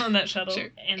Yeah. was on that shuttle, Sure.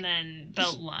 and then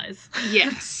Belt lies.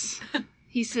 Yes.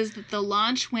 He says that the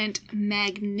launch went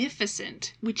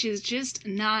magnificent, which is just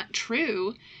not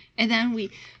true. And then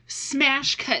we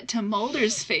smash cut to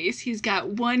Mulder's face. He's got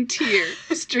one tear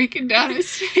streaking down his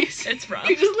face. It's rough.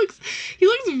 He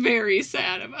looks very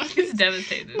sad about He's this.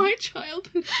 devastated. My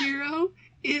childhood hero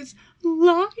is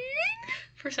lying.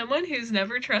 For someone who's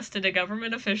never trusted a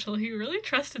government official, he really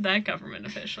trusted that government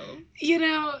official. You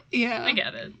know, yeah. I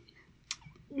get it.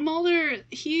 Mulder,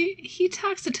 he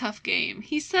talks a tough game.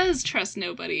 He says trust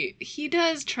nobody. He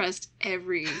does trust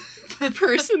every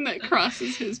person that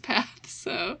crosses his path,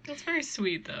 so That's very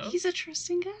sweet, though. he's a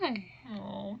trusting guy.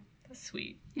 Oh, that's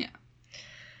sweet. Yeah.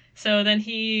 So then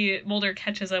Mulder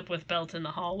catches up with Belt in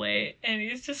the hallway, and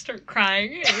he's just start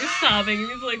crying, and he's sobbing, and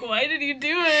he's like, "Why did you do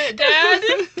it, Dad?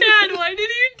 Dad, why did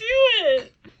you do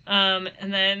it?"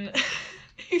 And then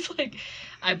he's like,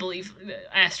 "I believe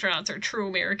astronauts are true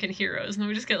American heroes," and then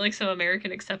we just get like some American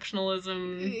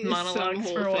exceptionalism monologues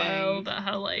whole for a while thing. about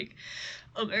how like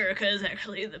America is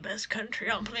actually the best country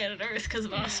on planet Earth because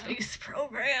of our space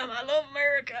program. I love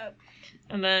America.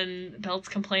 And then Belt's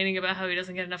complaining about how he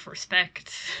doesn't get enough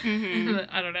respect. Mhm.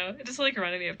 I don't know. It just like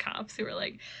reminded me of cops who were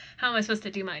like, "How am I supposed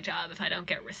to do my job if I don't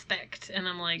get respect?" And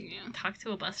I'm like, Yeah. talk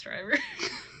to a bus driver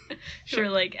who are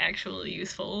like actually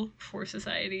useful for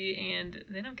society, and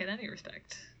they don't get any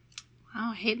respect.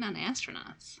 Wow, hating on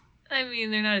astronauts. I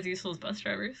mean, they're not as useful as bus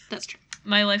drivers. That's true.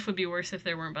 My life would be worse if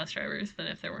there weren't bus drivers than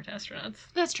if there weren't astronauts.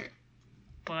 That's true.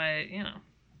 But, you know,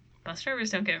 bus drivers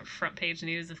don't get front page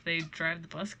news if they drive the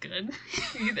bus good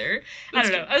either. I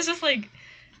don't know. I was just like,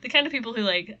 the kind of people who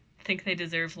like think they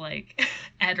deserve like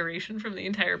adoration from the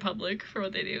entire public for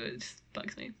what they do, it just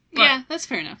bugs me. But Yeah, that's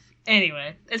fair enough.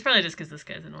 anyway, it's probably just because this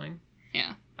guy's annoying.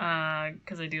 Yeah.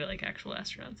 Because I do like actual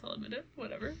astronauts, I'll admit it.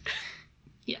 Whatever.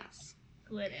 Yes.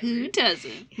 Whatever. Who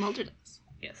doesn't? Mulder does.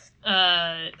 Yes.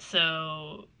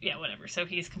 So yeah, whatever. So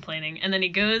he's complaining, and then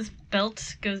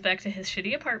Belt goes back to his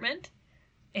shitty apartment,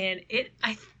 and it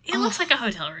looks like a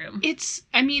hotel room.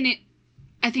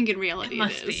 I think in reality It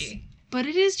must is. be. But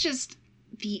it is just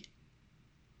the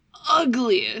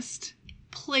ugliest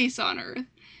place on earth.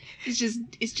 It's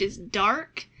just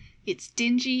dark. It's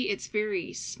dingy. It's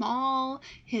very small.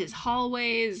 His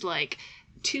hallway is like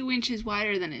 2 inches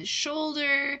wider than his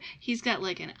shoulder. He's got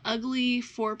like an ugly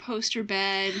 4-poster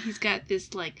bed. He's got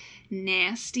this like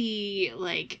nasty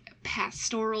like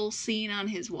pastoral scene on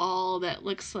his wall that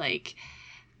looks like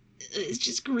it's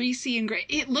just greasy and gray.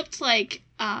 It looked like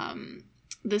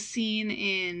the scene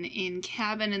in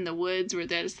Cabin in the Woods where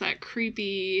there's that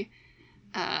creepy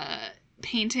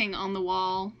painting on the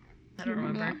wall. I don't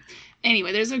remember. that?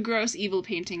 Anyway, there's a gross evil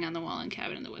painting on the wall in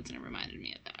Cabin in the Woods, and it reminded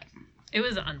me of that. It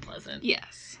was unpleasant.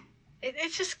 Yes.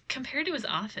 It's just compared to his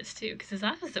office too, because his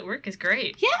office at work is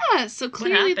great. Yeah, so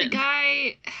clearly the happened?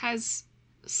 guy has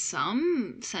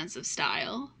some sense of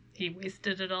style. He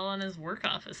wasted it all on his work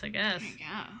office, I guess. I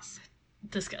guess.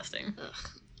 Disgusting. Ugh.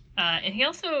 And he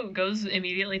also goes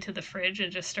immediately to the fridge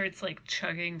and just starts like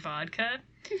chugging vodka,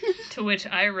 to which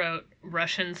I wrote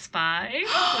Russian spy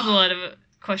with a lot of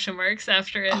question marks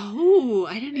after it. Oh,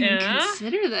 I didn't even Yeah?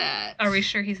 consider that. Are we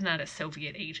sure he's not a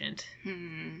Soviet agent?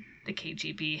 Hmm, The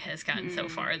KGB has gotten so Hmm.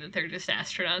 far that they're just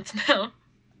astronauts now.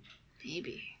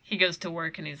 maybe. He goes to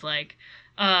work and he's like,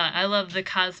 I love the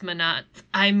cosmonauts.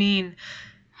 I mean,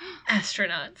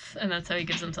 astronauts. And that's how he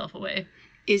gives himself away.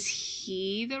 Is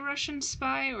he the Russian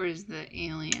spy or is the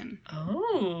alien?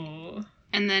 Oh.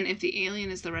 And then if the alien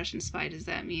is the Russian spy, does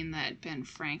that mean that Ben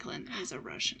Franklin is a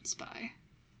Russian spy?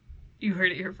 You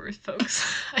heard it here first, folks.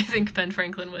 I think Ben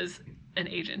Franklin was an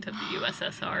agent of the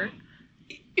USSR.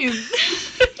 In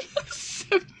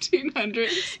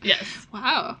 1700s? Yes.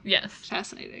 Wow. Yes.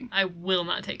 Fascinating. I will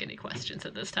not take any questions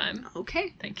at this time.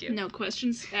 Okay. Thank you. No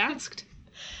questions asked.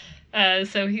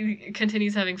 So he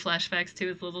continues having flashbacks to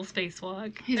his little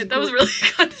spacewalk. His That was really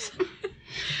good.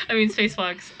 I mean,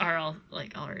 spacewalks are all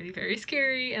like already very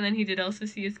scary, and then he did also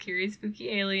see a scary, spooky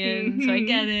alien. So I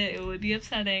get it; it would be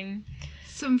upsetting.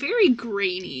 Some very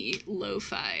grainy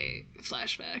lo-fi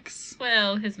flashbacks.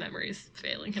 Well, his memory's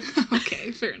failing him.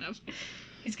 Okay, fair enough.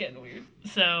 He's getting weird.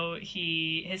 So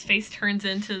his face turns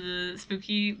into the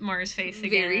spooky Mars face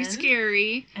again. Very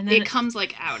scary. And then it comes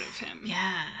like out of him.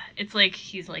 Yeah, it's like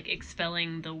he's like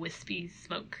expelling the wispy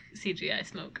smoke, CGI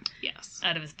smoke, Yes.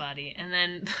 out of his body, and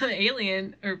then the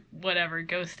alien or whatever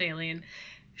ghost alien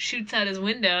shoots out his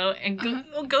window and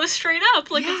goes straight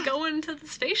up, like it's going to the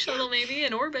space shuttle maybe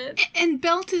in orbit. And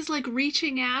Belt is like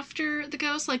reaching after the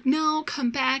ghost, like, no,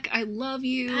 come back, I love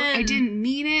you, Ben, I didn't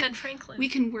mean it. Ben Franklin. We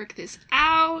can work this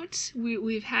out.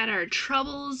 We've had our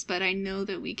troubles, but I know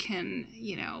that we can,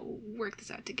 work this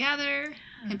out together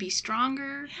and be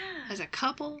stronger as a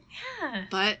couple. Yeah.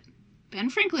 But Ben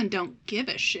Franklin don't give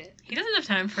a shit. He doesn't have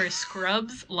time for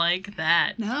scrubs like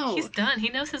that. No. He's done. He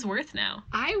knows his worth now.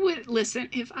 I would, listen,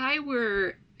 if I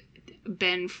were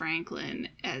Ben Franklin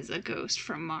as a ghost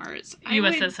from Mars,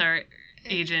 USSR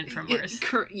agent from Mars.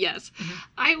 Yes. Mm-hmm.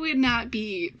 I would not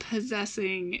be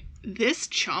possessing this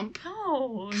chump.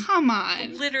 No. Come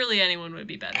on. Literally anyone would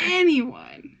be better.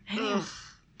 Anyone.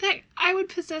 I would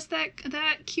possess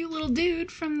that cute little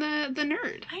dude from the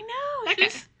Nerd. I know. That guy.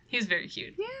 He's very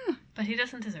cute. Yeah. But he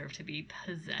doesn't deserve to be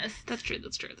possessed. That's true.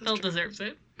 Belt deserves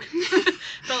it.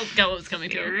 Belt got what was coming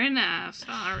to him. Fair enough.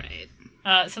 All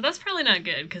right. So that's probably not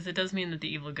good, because it does mean that the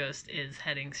evil ghost is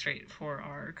heading straight for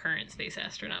our current space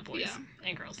astronaut boys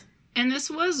and girls. And this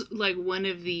was, like, one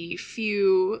of the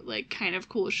few, like, kind of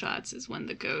cool shots is when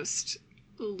the ghost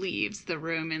leaves the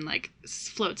room and, like,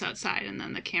 floats outside, and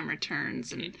then the camera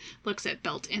turns and looks at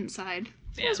Belt inside.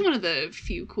 It was one of the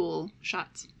few cool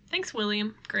shots. Thanks,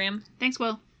 William Graham. Thanks,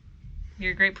 Will.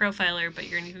 You're a great profiler, but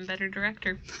you're an even better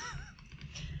director.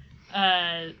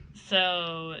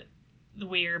 So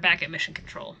we're back at mission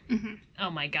control. Mm-hmm. Oh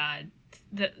my god.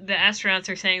 The astronauts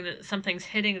are saying that something's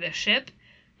hitting the ship,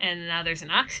 and now there's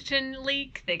an oxygen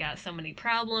leak. They got so many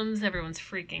problems. Everyone's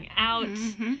freaking out.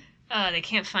 Mm-hmm. They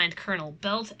can't find Colonel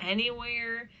Belt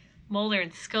anywhere. Mulder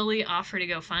and Scully offer to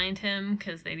go find him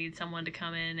because they need someone to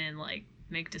come in and, like,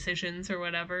 make decisions or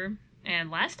whatever.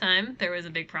 And last time there was a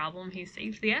big problem. He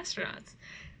saved the astronauts.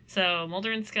 So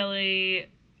Mulder and Scully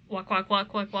walk up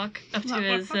to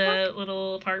his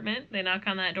little apartment. They knock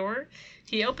on that door.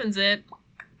 He opens it.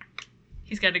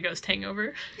 He's got a ghost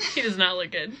hangover. He does not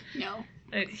look good. No.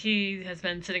 He has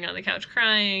been sitting on the couch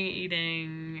crying,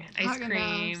 eating ice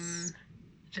cream,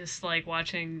 just like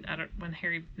watching When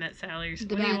Harry Met Sally or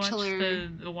something. The Bachelor.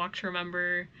 The Walk to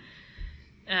Remember,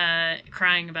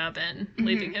 crying about Ben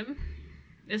leaving him.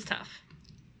 It's tough.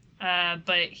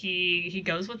 But he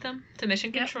goes with them to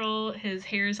mission control. His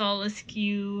hair's all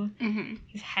askew. Mm-hmm.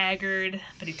 He's haggard,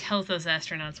 but he tells those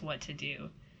astronauts what to do.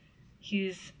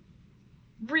 He's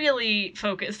really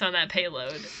focused on that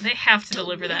payload. They have to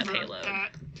deliver that payload.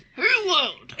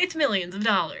 Payload! It's millions of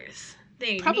dollars.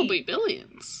 Probably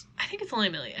billions. I think it's only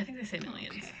a million. I think they say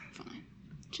millions. Okay, fine.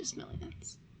 Just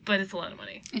millions. But it's a lot of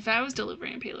money. If I was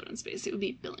delivering a payload in space, it would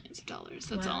be billions of dollars.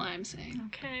 That's all I'm saying.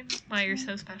 Okay. Wow, you're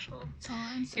so special. That's all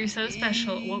I'm saying. You're so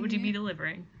special. What would you be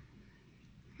delivering?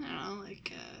 I don't know,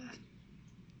 like,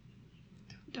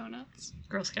 donuts.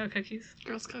 Girl Scout cookies?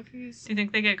 Girl Scout cookies. Do you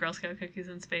think they get Girl Scout cookies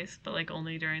in space, but, like,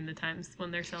 only during the times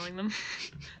when they're selling them?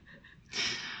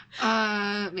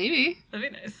 Maybe.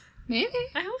 That'd be nice. Maybe.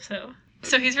 I hope so.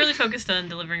 So he's really focused on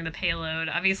delivering the payload.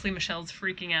 Obviously, Michelle's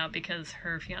freaking out because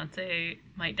her fiancé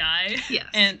might die. Yes.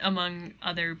 And among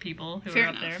other people who Fair are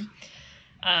up enough. there.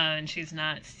 And she's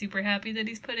not super happy that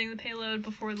he's putting the payload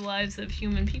before the lives of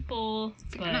human people.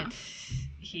 Fair but enough.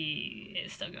 he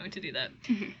is still going to do that.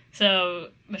 Mm-hmm. So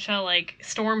Michelle, like,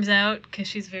 storms out because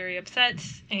she's very upset.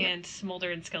 And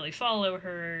Mulder and Scully follow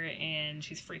her. And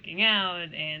she's freaking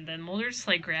out. And then Mulder just,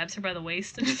 like, grabs her by the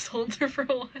waist and just holds her for a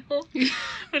while.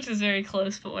 Which is very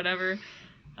close, but whatever.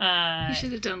 You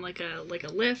should have done, like a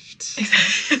lift.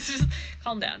 Exactly. Just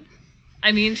calm down.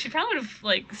 I mean, she probably would have,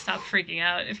 like, stopped freaking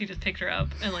out if you just picked her up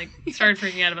and, like, started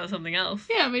freaking out about something else.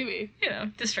 Yeah, maybe. You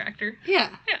know, distract her.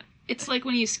 Yeah. Yeah. It's like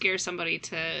when you scare somebody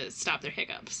to stop their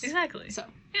hiccups. Exactly. So.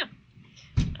 Yeah.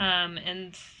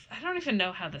 And I don't even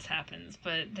know how this happens,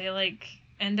 but they, like,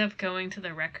 end up going to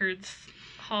the records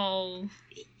hall.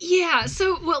 Yeah,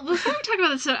 so, well, before we talk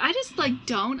about this, so I just, like,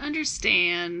 don't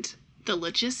understand the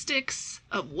logistics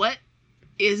of what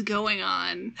is going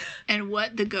on and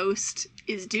what the ghost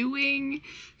is doing,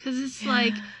 because it's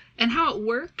like, and how it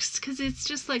works, because it's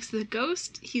just like, so the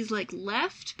ghost, he's like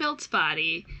left Belt's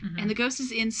body, and the ghost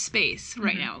is in space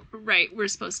right now, right? We're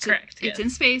supposed to, correct, it's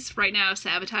in space right now,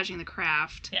 sabotaging the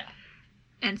craft. Yeah.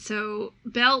 And so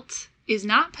Belt is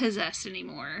not possessed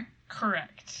anymore.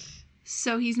 Correct.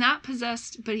 So he's not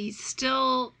possessed, but he's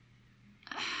still,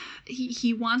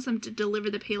 he wants them to deliver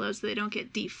the payload so they don't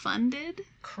get defunded.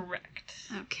 Correct.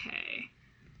 Okay.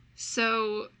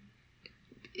 So,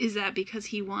 is that because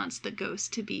he wants the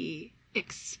ghost to be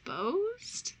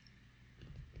exposed?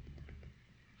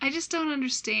 I just don't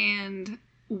understand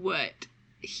what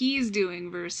he's doing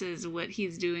versus what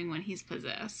he's doing when he's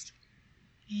possessed.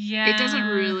 Yeah. It doesn't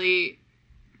really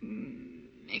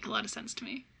make a lot of sense to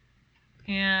me.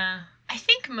 Yeah. I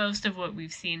think most of what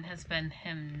we've seen has been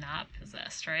him not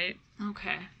possessed, right?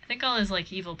 Okay. I think all his,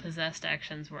 like, evil possessed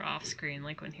actions were off screen,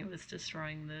 like when he was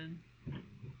destroying the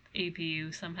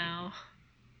APU somehow.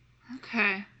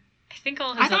 Okay. I think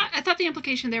all his... I thought the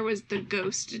implication there was the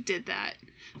ghost did that,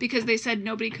 because they said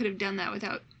nobody could have done that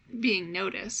without being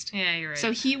noticed. Yeah, you're right.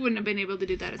 So he wouldn't have been able to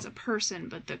do that as a person,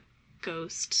 but the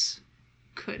ghost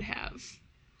could have,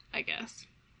 I guess.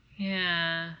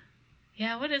 Yeah.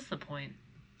 Yeah, what is the point?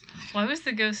 Why was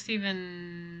the ghost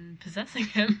even possessing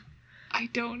him? I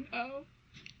don't know.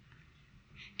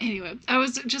 Anyway, I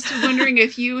was just wondering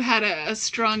if you had a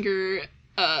stronger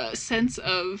sense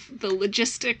of the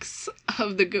logistics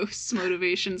of the ghost's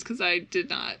motivations, because I did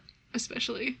not,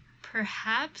 especially.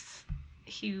 Perhaps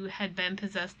he had been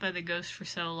possessed by the ghost for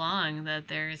so long that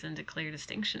there isn't a clear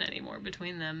distinction anymore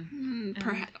between them.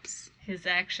 Perhaps. His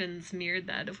actions mirrored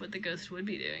that of what the ghost would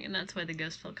be doing, and that's why the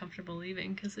ghost felt comfortable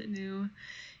leaving, because it knew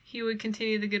he would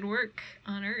continue the good work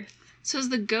on Earth. So has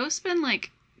the ghost been,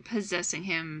 like, possessing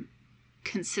him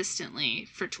consistently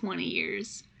for 20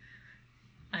 years?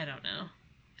 I don't know.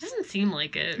 It doesn't seem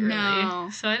like it, really. No.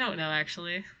 So I don't know,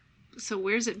 actually. So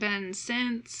where's it been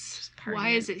since? Partying, Why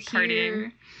is it here?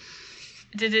 Partying.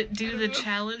 Did it do the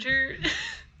Challenger?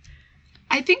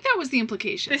 I think that was the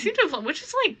implication. They seem to have, which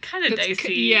is, like, kind of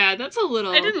dicey. Yeah, that's a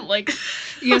little... I didn't like...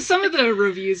 Yeah, some of the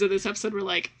reviews of this episode were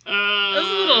like,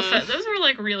 Those were,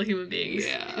 like, real human beings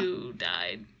who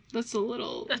died. That's a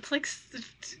little... That's, like,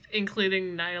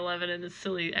 including 9/11 and the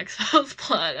silly X-Files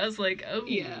plot. I was like, oh,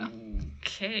 yeah.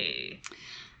 Okay.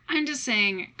 I'm just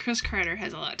saying, Chris Carter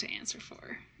has a lot to answer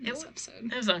for in this episode.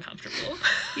 It was uncomfortable.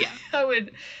 Yeah. I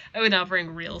would not bring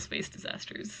real space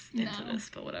disasters into this,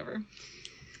 but whatever.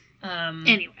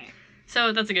 Anyway.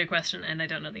 So that's a good question, and I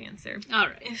don't know the answer. All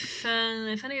right. If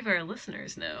any of our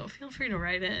listeners know, feel free to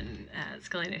write in at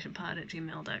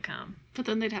scullynationpod@gmail.com. But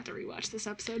then they'd have to rewatch this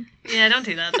episode. Yeah, don't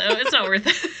do that, though. It's not worth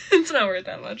it. It's not worth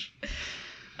that much.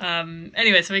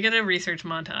 Anyway, so we get a research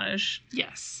montage.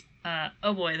 Yes.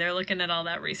 Oh boy, they're looking at all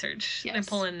that research. Yes. They're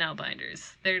pulling now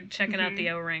binders. They're checking out the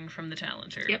O-ring from the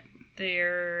Challenger. Yep.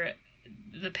 The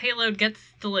payload gets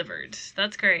delivered.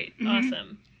 That's great.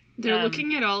 Awesome. They're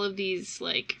looking at all of these,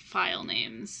 like, file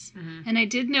names. Mm-hmm. And I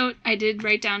did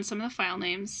write down some of the file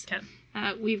names. Okay.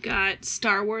 We've got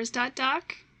Star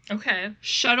Wars.doc. Okay.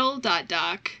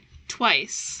 Shuttle.doc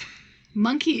twice.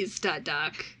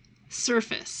 Monkeys.doc.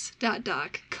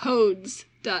 Surface.doc.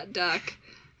 Codes.doc.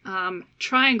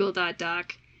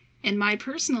 Triangle.doc. And my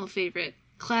personal favorite,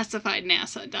 classified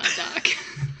NASA.doc.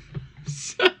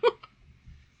 So...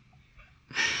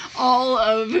 all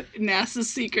of NASA's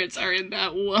secrets are in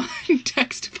that one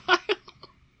text file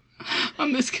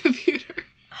on this computer.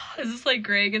 Is this like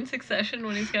Greg in Succession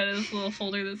when he's got his little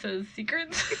folder that says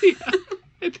secrets? Yeah,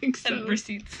 I think so. And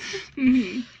receipts.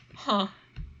 Mm-hmm. Huh.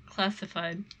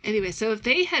 Classified. Anyway, so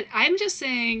I'm just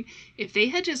saying, if they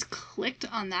had just clicked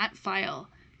on that file,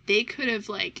 they could have,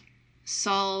 like,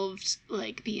 solved,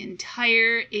 like, the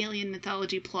entire alien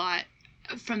mythology plot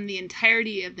from the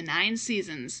entirety of the 9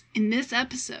 seasons in this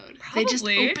episode. Probably. They just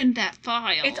opened that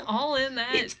file. It's all in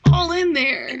that. It's all in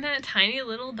there. In that tiny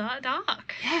little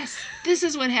doc. Yes. This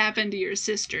is what happened to your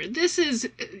sister. This is,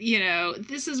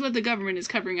 this is what the government is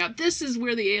covering up. This is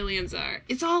where the aliens are.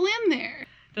 It's all in there.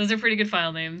 Those are pretty good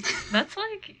file names. That's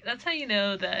how you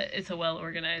know that it's a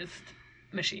well-organized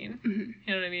machine. Mm-hmm.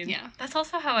 You know what I mean? Yeah. That's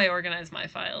also how I organize my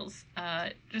files.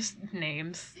 Just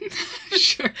names.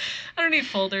 Sure. I don't need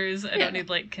folders. I don't need,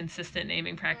 like, consistent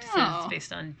naming practices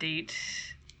based on date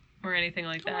or anything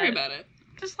like that. Don't worry about it.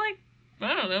 Just, like,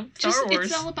 I don't know, Star Wars.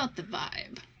 It's all about the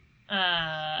vibe.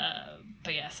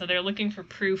 But yeah, so they're looking for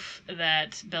proof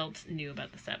that Belt knew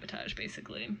about the sabotage,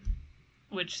 basically.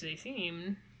 Which they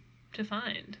seem to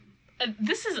find.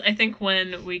 This is, I think,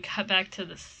 when we cut back to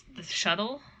the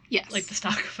shuttle. Yes. Like the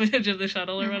stock footage of the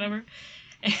shuttle or whatever.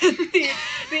 And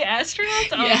the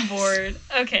astronauts on board.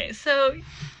 Okay, so,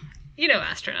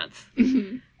 astronauts.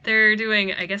 Mm-hmm. They're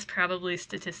doing, I guess, probably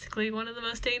statistically one of the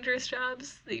most dangerous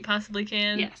jobs that you possibly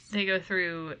can. Yes. They go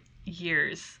through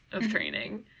years of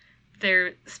training.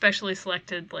 They're specially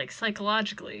selected, like,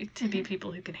 psychologically to be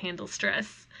people who can handle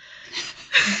stress.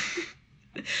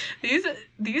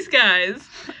 These guys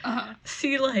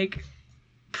see, like,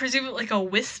 presumably, like, a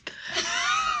wisp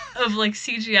of, like,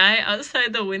 CGI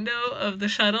outside the window of the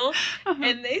shuttle,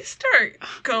 and they start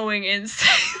going insane.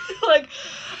 Like,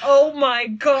 oh my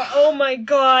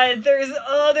god, there's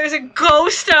a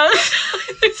ghost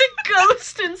outside. There's a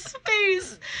ghost in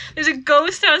space. There's a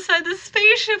ghost outside the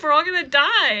spaceship. We're all gonna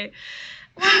die.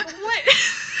 Like,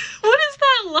 what is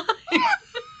that line?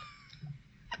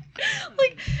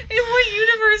 Like, what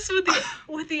universe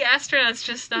would the astronauts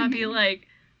just not be like,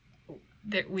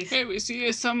 hey, we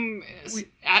see some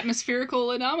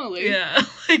atmospherical anomaly. Yeah,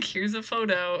 like, here's a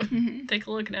photo. Take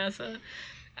a look, NASA.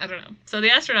 I don't know. So the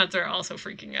astronauts are also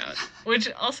freaking out,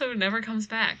 which also never comes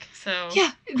back. So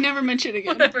yeah, never mentioned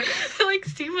again. Whatever. Like,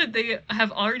 see what they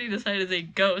have already decided is a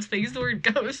ghost. They use the word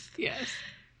ghost. Yes.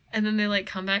 And then they, like,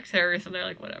 come back to Earth and they're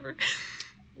like, whatever.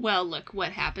 Well, look,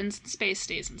 what happens in space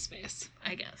stays in space.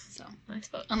 I guess. So, I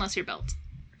suppose. Unless you're Belt.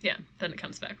 Yeah, then it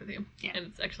comes back with you. Yeah. And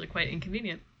it's actually quite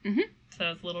inconvenient. Mm-hmm.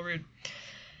 So it's a little rude.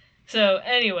 So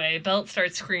anyway, Belt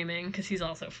starts screaming because he's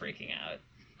also freaking out.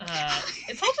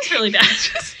 It's all just really bad.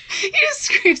 He just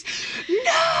screams,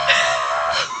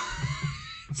 no!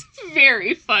 It's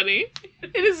very funny.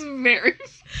 It is very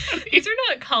funny. These are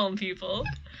not calm people.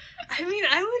 I mean,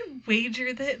 I would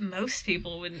wager that most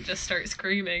people wouldn't just start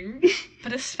screaming,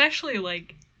 but especially,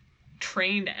 like,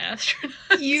 trained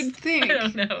astronauts. You'd think. I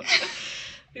don't know.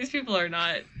 These people are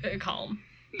not calm.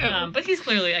 No. But he's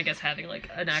clearly, I guess, having, like,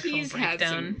 an actual He's breakdown. had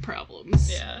some problems.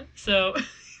 Yeah. So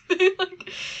they, like,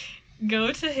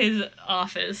 go to his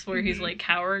office where he's, like,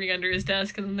 cowering under his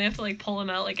desk, and then they have to, like, pull him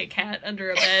out like a cat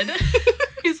under a bed.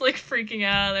 He's, like, freaking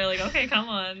out. They're like, okay, come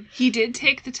on. He did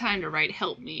take the time to write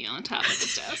 "help me" on top of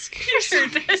his desk. He sure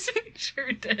did.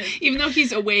 Sure did. Even though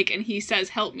he's awake and he says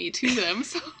 "help me" to them,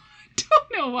 so I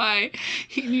don't know why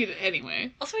he needed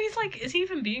anyway. Also, he's like, is he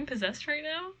even being possessed right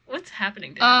now? What's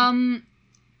happening to him?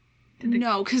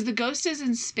 No, because the ghost is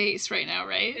in space right now,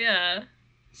 right? Yeah.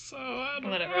 So, I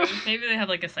don't Whatever. know. Maybe they have,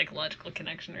 like, a psychological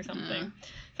connection or something.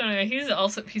 So anyway, he's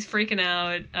freaking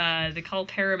out. They call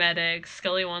paramedics.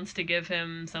 Scully wants to give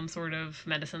him some sort of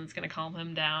medicine that's going to calm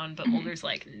him down, but Mulder's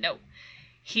like, no.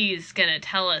 He's going to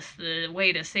tell us the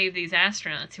way to save these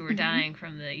astronauts who are dying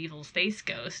from the evil space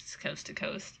ghosts coast to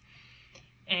coast.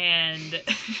 And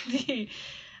he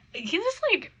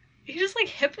just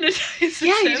hypnotizes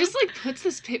Yeah, him. he just, like, puts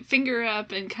his finger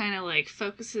up and kind of, like,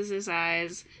 focuses his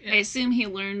eyes. Yeah. I assume he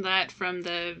learned that from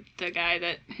the guy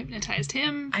that hypnotized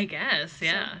him. I guess,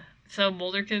 yeah. So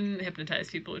Mulder can hypnotize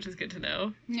people, which is good to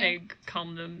know. Yeah. And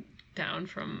calm them down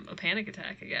from a panic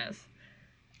attack, I guess.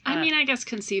 I mean, I guess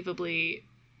conceivably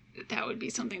that would be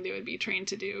something they would be trained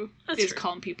to do. That's is true.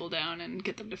 calm people down and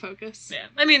get them to focus. Yeah.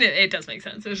 I mean, it does make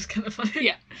sense. It's just kind of funny.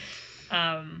 Yeah.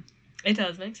 It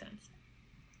does make sense.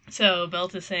 So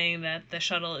Belt is saying that the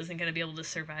shuttle isn't going to be able to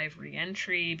survive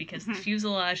re-entry because the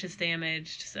fuselage is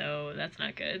damaged, so that's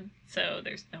not good. So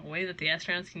there's no way that the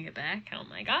astronauts can get back. Oh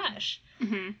my gosh.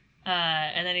 Mm-hmm.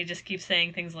 And then he just keeps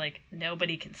saying things like,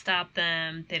 nobody can stop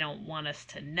them, they don't want us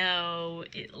to know,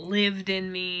 it lived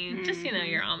in me. Just,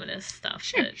 your ominous stuff.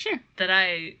 Sure. That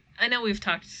I know we've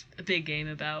talked a big game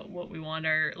about what we want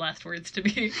our last words to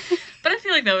be, but I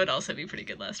feel like that would also be pretty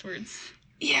good last words.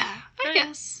 Yeah, I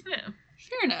guess. Yeah.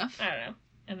 Fair enough. I don't know.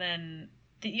 And then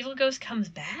the evil ghost comes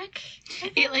back?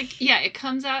 It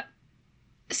comes out.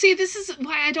 See, this is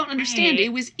why I don't understand. Right.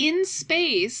 It was in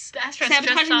space, The astronauts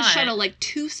sabotaging just the saw shuttle it. like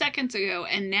 2 seconds ago,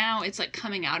 and now it's like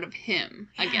coming out of him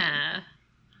again. Yeah.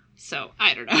 So,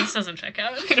 I don't know. This doesn't check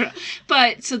out. I don't know.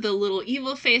 But, so the little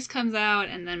evil face comes out,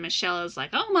 and then Michelle is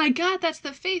like, oh my god, that's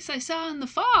the face I saw in the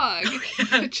fog.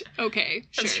 Yeah. Which, okay,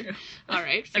 sure. That's true. All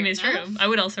right, I mean, it's fair enough. true. I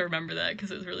would also remember that because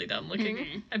it was really dumb looking.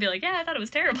 Mhm. I'd be like, yeah, I thought it was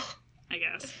terrible. I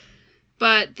guess.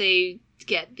 But they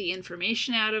get the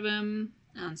information out of him,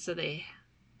 and so they...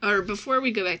 Or before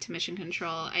we go back to Mission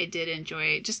Control, I did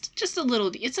enjoy just a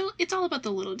little... It's all about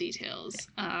the little details.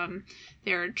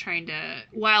 They're trying to...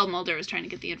 While Mulder was trying to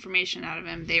get the information out of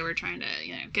him, they were trying to,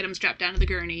 get him strapped down to the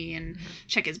gurney and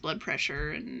check his blood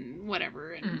pressure and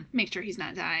whatever, and make sure he's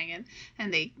not dying.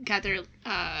 And they got their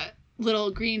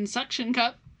little green suction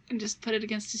cup and just put it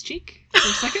against his cheek for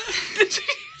a second. Did you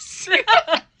see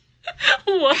that?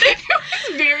 What? It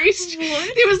was very strange. What?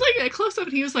 It was like a close-up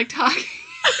and he was like talking.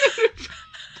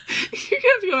 You're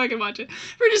gonna have to go back and watch it.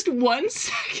 For just 1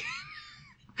 second,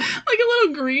 like a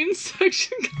little green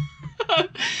suction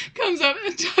cup comes up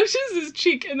and touches his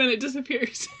cheek and then it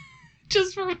disappears.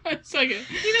 Just for 1 second.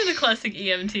 You know the classic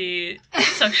EMT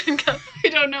suction cup? I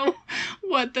don't know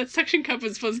what that suction cup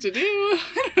was supposed to do.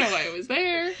 I don't know why it was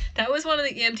there. That was one of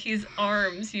the EMT's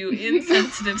arms, you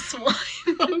insensitive swine.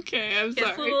 Okay, I'm It's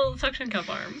sorry. little suction cup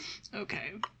arm.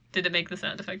 Okay. Did it make the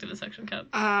sound effect of a suction cup?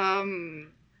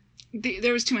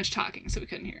 There was too much talking, so we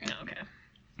couldn't hear it. No, okay.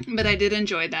 But I did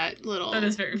enjoy that little That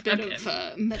is very- bit okay.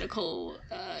 of medical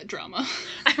drama.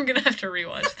 I'm gonna have to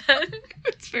rewatch that.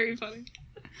 It's very funny.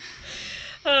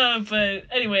 But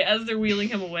anyway, as they're wheeling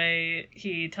him away,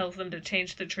 he tells them to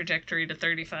change the trajectory to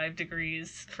 35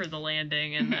 degrees for the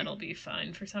landing, and that'll be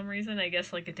fine for some reason. I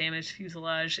guess like a damaged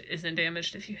fuselage isn't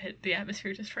damaged if you hit the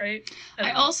atmosphere just right.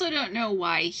 I also don't know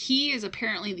why he is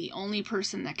apparently the only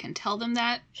person that can tell them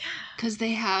that. Yeah. Because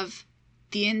they have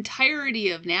the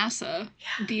entirety of NASA,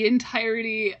 Yeah. the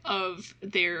entirety of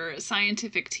their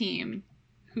scientific team,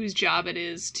 whose job it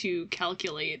is to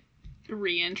calculate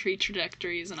re-entry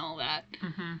trajectories and all that.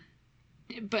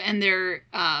 Mm-hmm. And their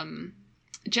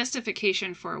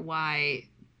justification for why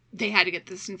they had to get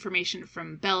this information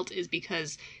from Belt is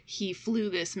because he flew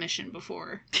this mission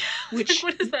before. Which,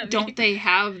 what does that mean? Don't they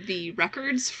have the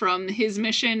records from his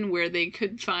mission where they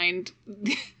could find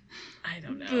I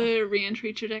don't know. the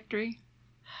re-entry trajectory?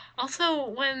 Also,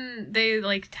 when they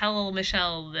like tell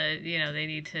Michelle that, you know, they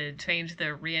need to change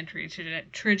the re-entry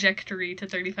trajectory to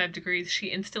 35 degrees, she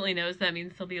instantly knows that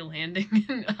means they'll be landing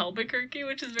in Albuquerque,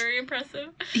 which is very impressive.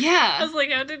 Yeah. I was like,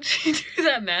 how did she do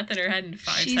that math in her head in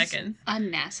 5 seconds? A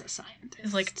NASA scientist.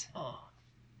 It's like,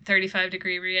 35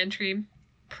 degree re-entry,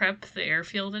 prep the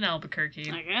airfield in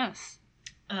Albuquerque. I guess.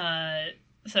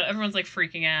 So everyone's like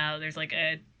freaking out. There's like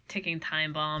a ticking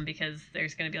time bomb because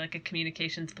there's going to be like a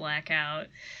communications blackout.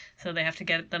 So they have to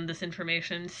get them this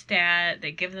information stat.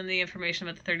 They give them the information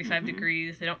about the 35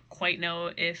 degrees. They don't quite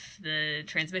know if the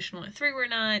transmission went through or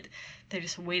not. They're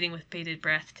just waiting with bated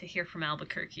breath to hear from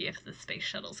Albuquerque if the space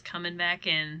shuttle's coming back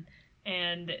in.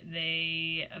 And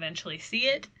they eventually see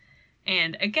it.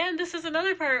 And again, this is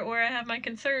another part where I have my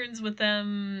concerns with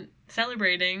them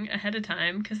celebrating ahead of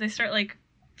time, because they start like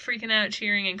freaking out,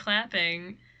 cheering and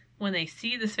clapping when they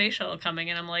see the space shuttle coming,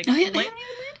 and I'm like, oh, yeah, they haven't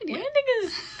even landed yet. Landing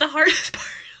is the hardest part.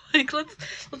 Like, let's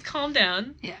calm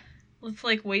down. Yeah. Let's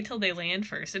like wait till they land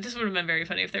first. It just would have been very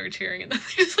funny if they were cheering and then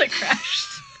they just like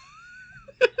crashed.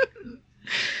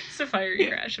 It's a fiery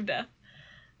crash of death.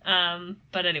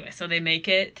 But anyway, so they make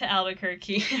it to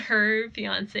Albuquerque. Her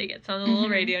fiance gets on the little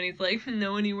radio and he's like,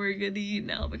 know anywhere good to eat in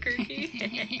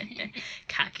Albuquerque?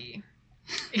 Cocky.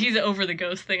 He's over the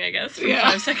ghost thing, I guess, from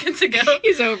 5 seconds ago.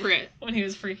 He's over it. When he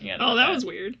was freaking out. Oh, that was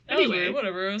weird. That was weird.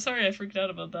 Whatever. I'm sorry I freaked out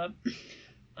about that.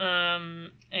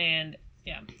 And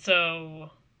yeah,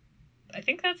 so I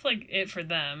think that's like it for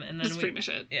them. And then that's pretty much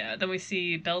it. Yeah, then we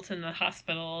see Belt in the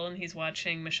hospital and he's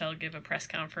watching Michelle give a press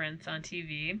conference on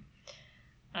TV.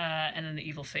 And then the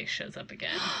evil face shows up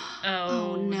again.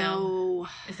 Oh no.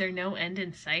 Is there no end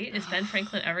in sight? Is Ben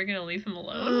Franklin ever gonna leave him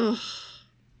alone?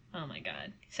 Oh my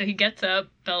god. So he gets up,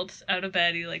 Belt's out of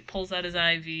bed, he like pulls out his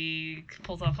IV,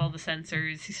 pulls off all the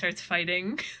sensors, he starts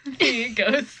fighting the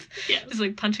ghost. Yes. Just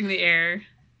like punching the air.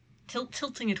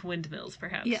 Tilting into windmills,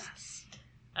 perhaps. Yes.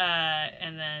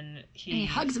 And then he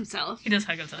hugs himself. He does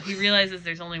hug himself. He realizes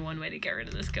there's only one way to get rid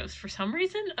of this ghost for some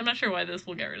reason. I'm not sure why this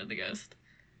will get rid of the ghost.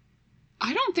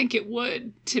 I don't think it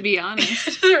would, to be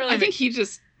honest. Really I think he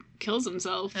just kills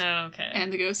himself. Oh, okay.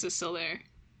 And the ghost is still there.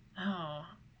 Oh.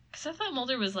 Because I thought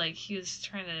Mulder was like, he was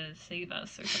trying to save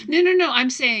us or something. No. I'm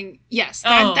saying, yes.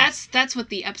 That's what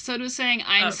the episode was saying.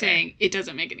 I'm saying it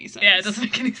doesn't make any sense. Yeah, it doesn't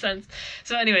make any sense.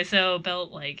 So anyway,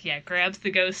 Belt, like, grabs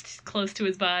the ghost close to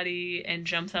his body and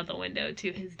jumps out the window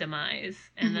to his demise.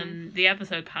 And then the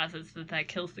episode posits that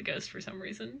kills the ghost for some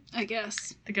reason. I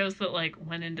guess. The ghost that, like,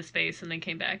 went into space and then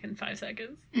came back in 5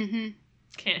 seconds.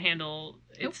 Can't handle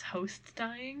its host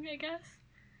dying, I guess?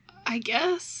 I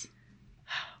guess.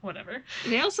 Whatever.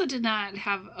 They also did not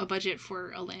have a budget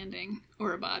for a landing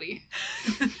or a body.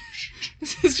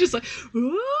 It's just like,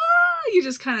 you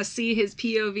just kind of see his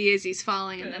POV as he's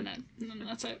falling, and then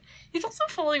that's it. He's also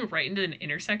falling right into an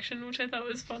intersection, which I thought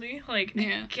was funny. Like,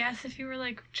 I guess if you were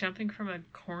like jumping from a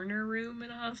corner room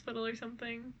in a hospital or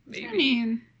something, maybe. I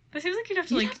mean, but it seems like you'd have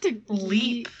to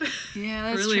leap. Yeah,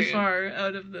 that's really true. far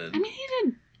out of the. I mean, he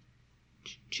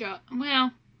did.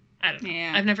 Well. I don't know.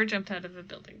 Yeah. I've never jumped out of a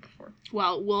building before.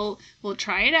 Well, we'll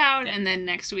try it out, and then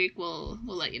next week we'll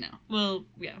let you know. We'll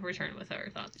return with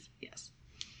our thoughts. Yes.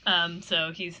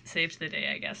 So he's saved the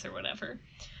day, I guess, or whatever.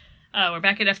 We're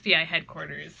back at FBI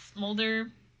headquarters. Mulder,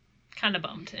 kind of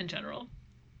bummed in general.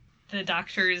 The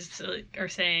doctors are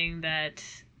saying that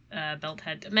Belt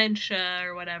had dementia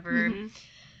or whatever,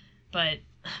 but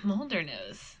Mulder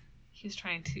knows he's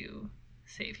trying to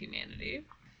save humanity.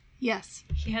 Yes.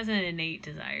 He has an innate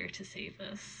desire to save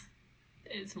us,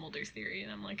 is Mulder's theory,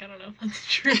 and I'm like, I don't know if that's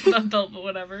true about Belt, but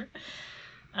whatever.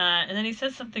 And then he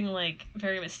says something, like,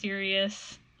 very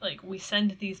mysterious, like, we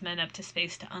send these men up to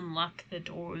space to unlock the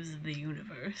doors of the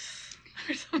universe,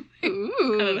 or something.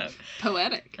 Ooh, I don't know.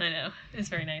 Poetic. I know, it's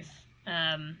very nice.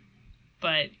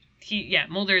 But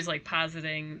Mulder is, like,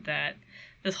 positing that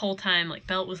this whole time, like,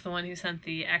 Belt was the one who sent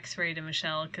the X-ray to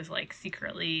Michelle because, like,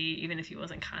 secretly, even if he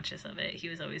wasn't conscious of it, he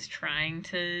was always trying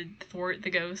to thwart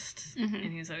the ghost,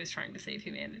 and he was always trying to save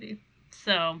humanity.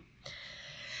 So,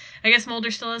 I guess Mulder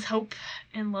still has hope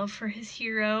and love for his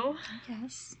hero.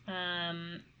 Yes.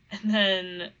 And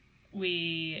then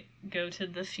we go to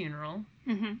the funeral,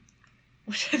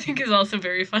 which I think is also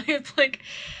very funny. It's like,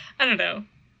 I don't know.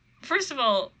 First of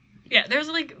all, yeah, there's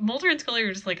like Mulder and Scully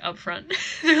are just like up front.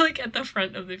 They're like at the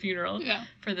front of the funeral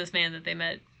for this man that they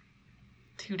met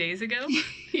 2 days ago.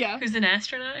 Yeah. Who's an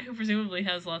astronaut who presumably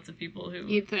has lots of people who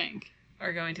you'd think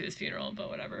are going to his funeral, but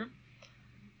whatever.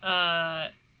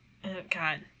 God,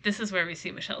 this is where we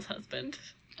see Michelle's husband.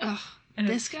 Ugh, and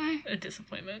this guy? A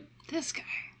disappointment. This guy.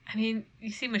 I mean,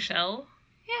 you see Michelle.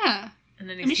 Yeah. And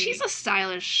then she's a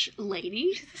stylish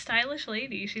lady. She's a stylish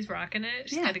lady. She's rocking it.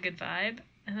 She's got a good vibe.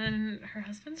 And then her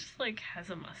husband just, like,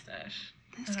 has a mustache.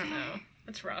 I don't know.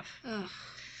 It's rough. Ugh.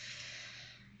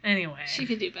 Anyway. She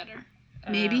could do better.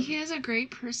 Maybe he has a great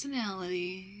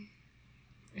personality.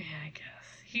 Yeah, I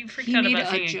guess. He freaked out about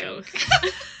seeing a ghost.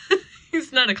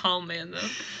 He's not a calm man,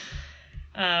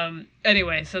 though.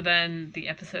 Anyway, so then the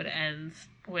episode ends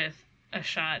with a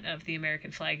shot of the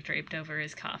American flag draped over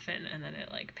his coffin, and then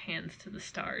it, like, pans to the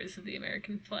stars of the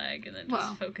American flag, and then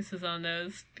just focuses on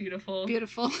those. Beautiful.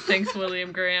 Beautiful. Thanks,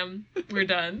 William Graham. We're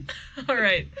done. All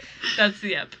right. That's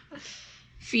the ep.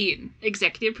 Feed.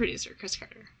 Executive producer, Chris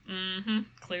Carter.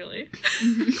 Clearly.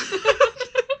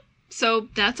 So,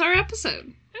 that's our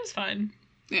episode. It was fun.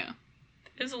 Yeah.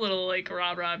 It was a little, like,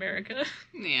 rah-rah America.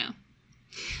 Yeah.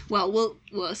 Well,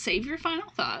 we'll save your final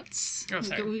thoughts. Oh,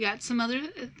 sorry. We got some other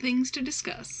things to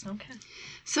discuss. Okay.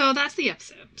 So that's the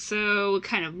episode. So we'll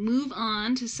kind of move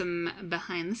on to some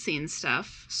behind-the-scenes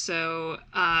stuff. So,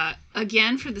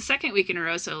 again, for the second week in a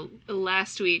row, so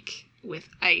last week with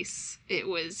Ice, it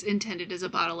was intended as a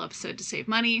bottle episode to save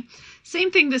money.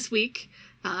 Same thing this week.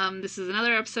 This is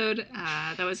another episode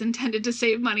that was intended to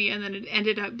save money, and then it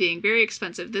ended up being very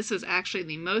expensive. This was actually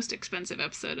the most expensive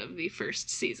episode of the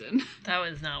first season. That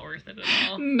was not worth it at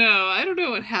all. No, I don't know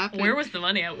what happened. Where was the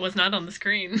money? It was not on the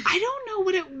screen. I don't know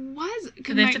what it was.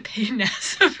 Did they have to pay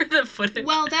NASA for the footage?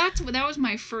 Well, that was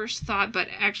my first thought, but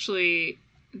actually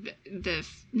the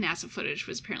NASA footage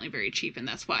was apparently very cheap, and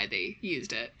that's why they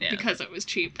used it, because it was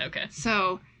cheap. Okay.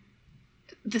 So,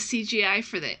 the CGI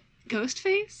for the ghost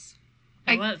face?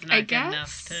 It was not good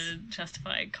enough to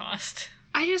justify cost.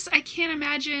 I can't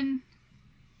imagine.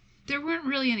 There weren't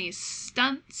really any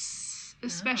stunts,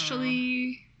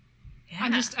 especially. Oh.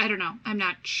 Yeah. I don't know. I'm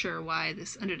not sure why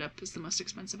this ended up as the most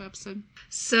expensive episode.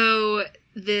 So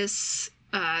this,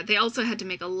 they also had to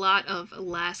make a lot of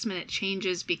last minute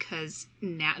changes because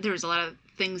there was a lot of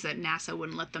things that NASA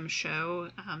wouldn't let them show.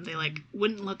 They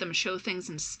wouldn't let them show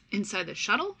things inside the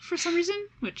shuttle for some reason,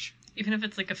 which. Even if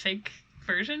it's like a fake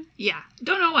version? Yeah.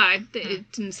 Don't know why.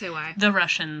 It didn't say why. The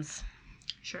Russians.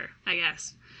 Sure, I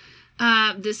guess.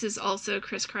 This is also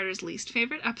Chris Carter's least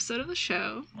favorite episode of the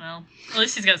show. Well, at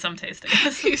least he's got some taste, I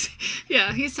guess.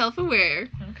 He's self-aware.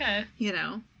 Okay. You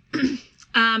know.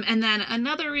 And then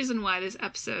another reason why this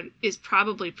episode is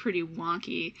probably pretty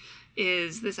wonky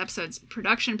is this episode's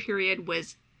production period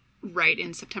was right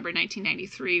in September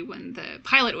 1993 when the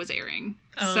pilot was airing.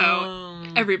 Oh.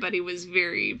 So everybody was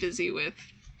very busy with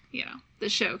the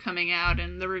show coming out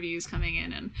and the reviews coming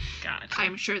in, and gotcha.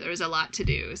 I'm sure there was a lot to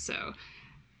do, so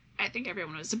I think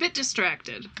everyone was a bit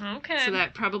distracted. Okay. So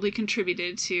that probably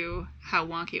contributed to how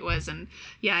wonky it was, and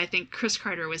I think Chris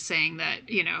Carter was saying that,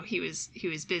 he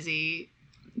was busy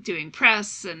doing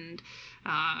press and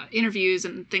interviews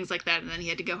and things like that, and then he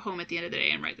had to go home at the end of the day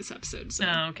and write this episode. So.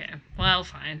 Oh, okay. Well,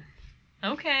 fine.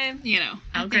 Okay.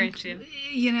 I'll grant you.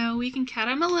 We can cut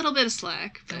him a little bit of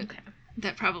slack, but okay.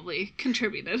 That probably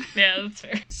contributed. Yeah, that's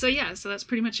fair. So that's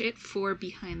pretty much it for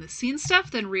behind the scenes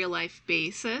stuff. Then real life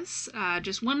basis.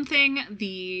 Just one thing,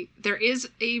 there is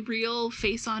a real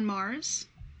face on Mars.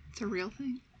 It's a real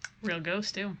thing. Real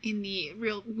ghost too.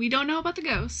 We don't know about the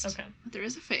ghost. Okay. But there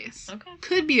is a face. Okay.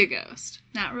 Could be a ghost.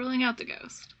 Not ruling out the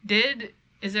ghost.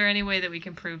 Is there any way that we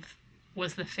can prove,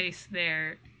 was the face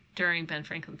there during Ben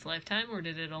Franklin's lifetime, or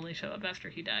did it only show up after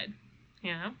he died?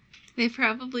 They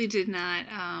probably did not,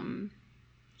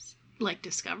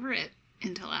 discover it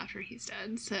until after he's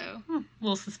dead, so. A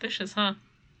little suspicious, huh?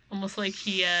 Almost like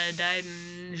he died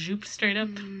and zooped straight up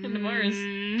into Mars.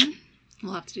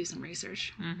 We'll have to do some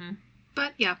research. Mm-hmm.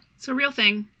 But yeah, it's a real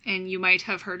thing, and you might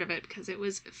have heard of it because it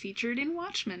was featured in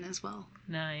Watchmen as well.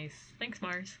 Nice. Thanks,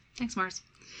 Mars. Thanks, Mars.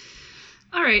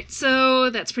 All right,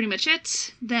 so that's pretty much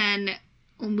it. Then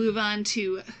we'll move on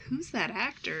to who's that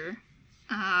actor?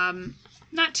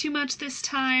 Not too much this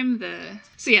time.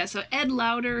 So Ed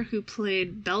Lauder, who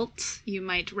played Belt, you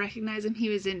might recognize him. He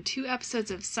was in 2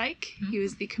 episodes of Psych. He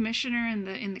was the commissioner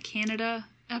in the Canada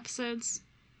episodes.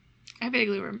 I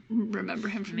vaguely remember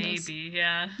him from those. Maybe,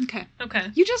 yeah. Okay. Okay.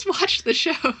 You just watched the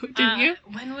show, didn't you?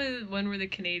 When were the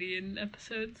Canadian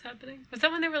episodes happening? Was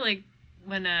that when they were like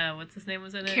when what's his name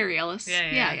was in it? Carrie Ellis.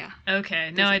 Yeah.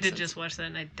 Okay. No, I did just watch that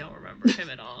and I don't remember him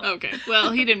at all. Okay.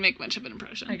 Well, he didn't make much of an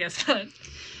impression. I guess not.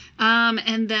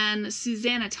 And then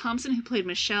Susanna Thompson, who played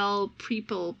Michelle,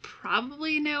 people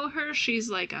probably know her. She's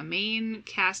like a main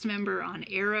cast member on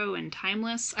Arrow and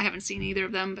Timeless. I haven't seen either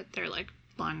of them, but they're like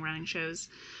long-running shows.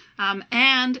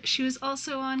 And she was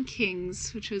also on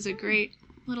Kings, which was a great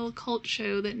little cult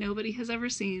show that nobody has ever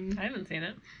seen. I haven't seen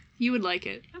it. You would like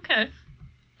it. Okay.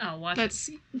 I'll watch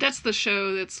it. That's the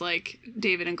show that's like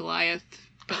David and Goliath,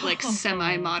 but like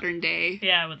semi-modern day.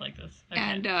 Yeah, I would like this. Okay.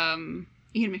 And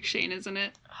Ian McShane is in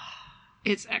it.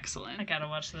 It's excellent. I gotta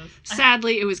watch this.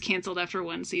 Sadly, it was canceled after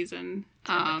 1 season.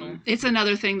 Typical. It's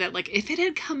another thing that, like, if it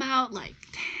had come out like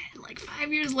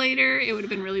 5 years later, it would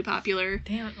have been really popular.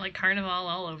 Damn it, like Carnival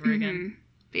all over again.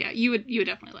 But yeah, you would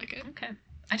definitely like it. Okay.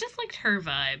 I just liked her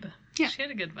vibe. Yeah. She had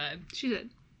a good vibe. She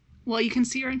did. Well, you can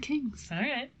see her in Kings. All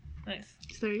right. Nice.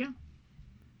 So there you go.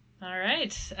 All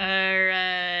right.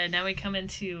 Now we come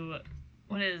into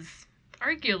what is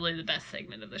arguably the best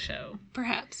segment of the show.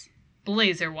 Perhaps.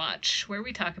 Blazer Watch, where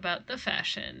we talk about the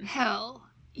fashion. Hell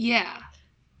yeah.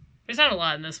 There's not a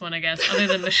lot in this one, I guess, other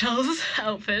than Michelle's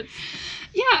outfits.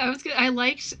 Yeah, I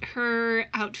liked her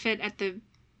outfit at the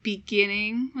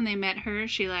beginning when they met her.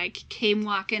 She like came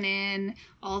walking in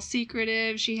all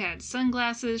secretive. She had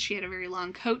sunglasses. She had a very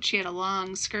long coat. She had a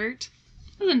long skirt.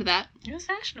 I was into that. It was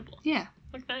fashionable. Yeah.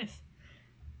 Looked nice.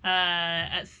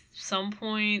 At some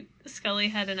point, Scully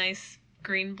had a nice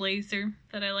green blazer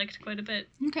that I liked quite a bit.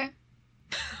 Okay.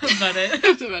 About it.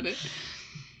 That's about it.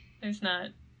 There's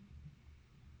not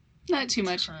too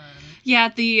much. ton. Yeah,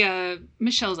 the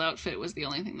Michelle's outfit was the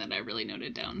only thing that I really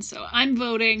noted down, so I'm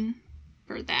voting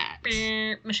for that.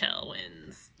 Michelle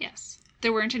wins. Yes.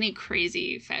 There weren't any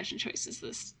crazy fashion choices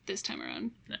this time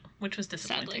around. No, which was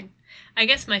disappointing. Sadly. I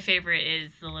guess my favorite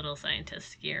is the little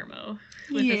scientist Guillermo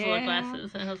with his little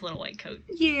glasses and his little white coat.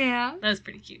 Yeah. That was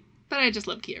pretty cute. But I just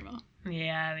love Guillermo.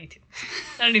 Yeah, me too.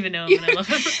 I don't even know him, and I love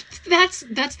him.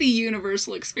 That's the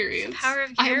universal experience. The power of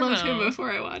I Guillermo. loved him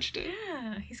before I watched it.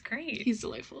 Yeah, he's great. He's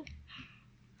delightful.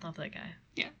 Love that guy.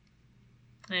 Yeah.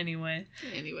 Anyway.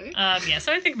 Yeah,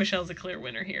 so I think Michelle's a clear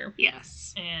winner here.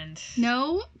 Yes. And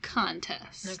no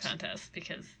contest. No contest,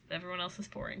 because everyone else is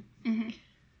boring. Mm-hmm.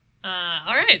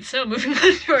 All right, so moving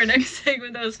on to our next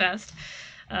segment. That was fast.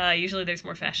 Usually there's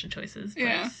more fashion choices, but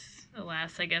yeah.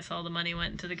 Alas, I guess all the money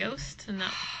went into the ghost, and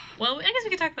that. Well, I guess we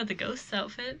could talk about the ghost's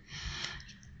outfit.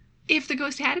 If the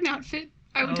ghost had an outfit,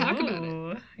 I would talk about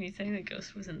it. Are you saying the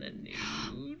ghost was in the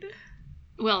nude?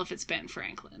 Well, if it's Ben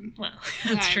Franklin. Well,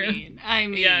 that's true. I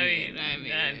mean.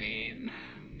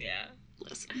 Yeah.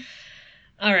 Listen.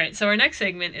 All right, so our next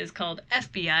segment is called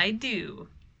FBI Do.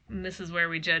 And this is where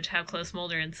we judge how close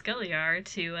Mulder and Scully are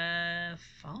to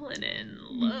falling in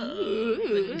love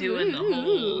and doing the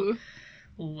whole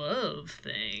love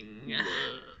thing.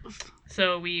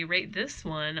 So we rate this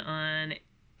one on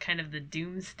kind of the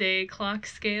doomsday clock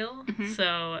scale. Mm-hmm.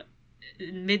 So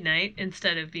midnight,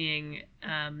 instead of being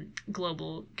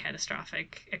global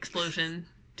catastrophic explosion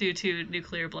due to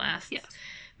nuclear blasts, yes.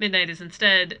 Midnight is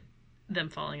instead them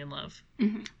falling in love.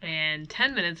 Mm-hmm. And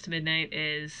 10 minutes to midnight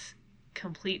is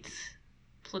complete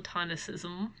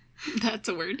platonicism. That's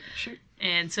a word, sure.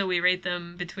 And so we rate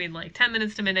them between like 10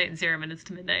 minutes to midnight and 0 minutes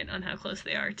to midnight on how close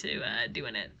they are to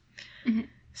doing it. Mm-hmm.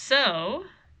 So,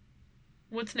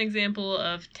 what's an example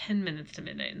of 10 minutes to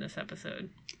midnight in this episode?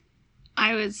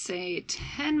 I would say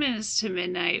 10 minutes to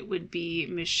midnight would be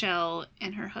Michelle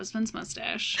and her husband's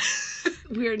mustache.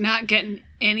 We're not getting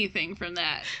anything from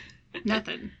that.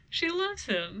 Nothing. She loves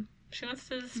him. She wants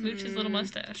to smooch his little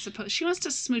mustache. Suppose she wants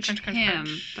to smooch crunch, crunch, him,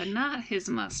 crunch. but not his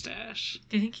mustache.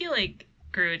 Do you think he like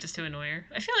grew it just to annoy her?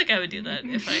 I feel like I would do that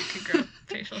if I could grow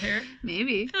facial hair.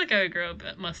 Maybe. I feel like I would grow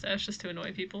a mustache just to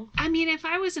annoy people. I mean, if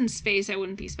I was in space, I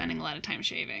wouldn't be spending a lot of time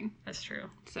shaving. That's true.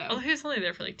 So. Although he was only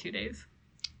there for like 2 days.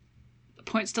 The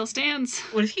point still stands.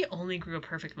 What if he only grew a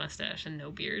perfect mustache and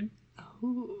no beard?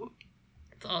 Oh.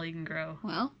 That's all he can grow.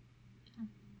 Well.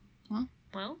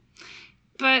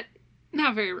 But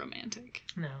not very romantic.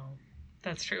 No,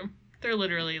 that's true. They're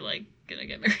literally like gonna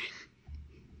get married.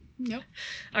 Nope.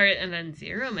 All right, and then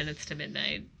 0 minutes to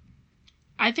midnight.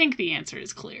 I think the answer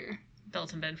is clear.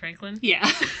 Belt and Ben Franklin?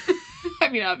 Yeah. I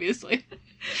mean, obviously.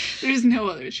 There's no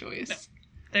other choice. No.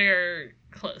 They're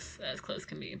close, as close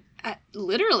can be.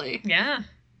 Literally. Yeah.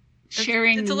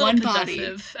 Sharing it's a little one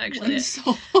possessive, body, actually. one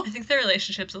soul. I think their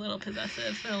relationship's a little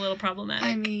possessive and a little problematic.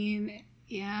 I mean,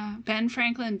 yeah, Ben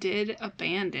Franklin did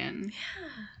abandon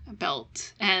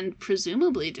Belt and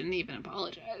presumably didn't even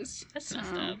apologize. That's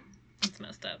messed up. That's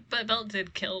messed up. But Belt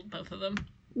did kill both of them.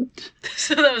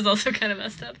 So that was also kind of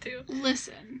messed up, too.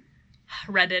 Listen.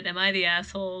 Reddit, am I the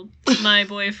asshole? My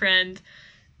boyfriend,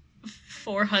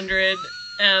 400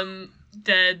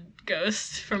 dead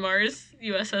ghost from Mars,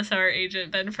 USSR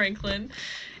agent Ben Franklin,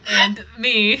 and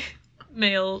me,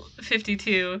 male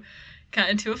 52, got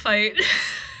into a fight.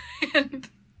 And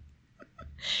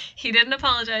he didn't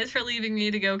apologize for leaving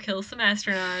me to go kill some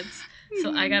astronauts.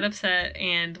 So I got upset,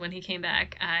 and when he came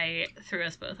back, I threw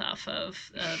us both off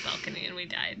of a balcony, and we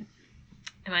died.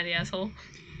 Am I the asshole?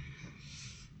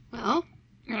 Well,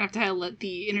 you're gonna have to let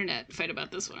the internet fight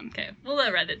about this one. Okay, we'll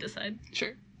let Reddit decide.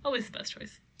 Sure. Always the best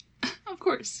choice. Of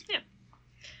course. Yeah.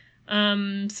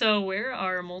 So where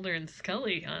are Mulder and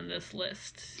Scully on this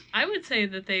list? I would say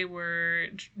that they were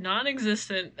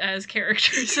non-existent as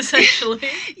characters, essentially.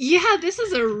 Yeah, this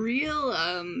is a real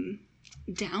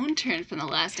downturn from the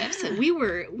last episode. We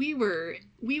were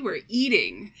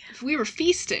eating. We were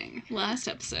feasting last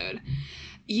episode.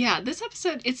 Yeah, this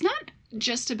episode, it's not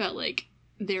just about like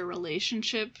their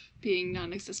relationship being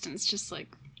non-existent. It's just like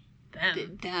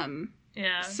them.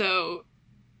 Yeah. So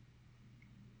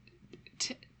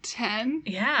 10?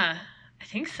 Yeah, I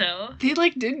think so. They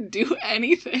like didn't do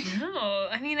anything. No,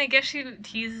 I mean, I guess she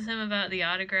teases him about the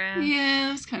autograph. Yeah,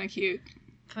 it was kind of cute.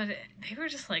 But they were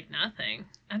just like nothing.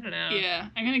 I don't know. Yeah,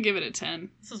 I'm gonna give it a 10.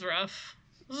 This was rough.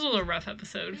 This was a rough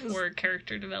episode for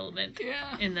character development.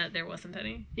 Yeah. In that there wasn't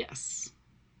any. Yes.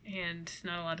 And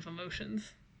not a lot of emotions.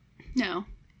 No.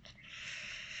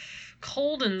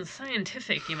 Cold and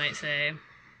scientific, you might say.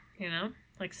 You know?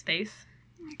 Like space.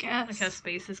 I guess. Like how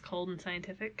space is cold and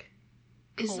scientific.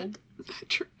 Cold.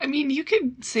 I mean, you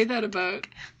could say that about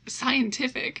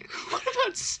scientific. What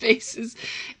about space is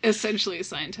essentially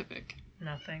scientific?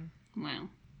 Nothing. Wow.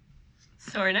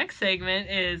 So our next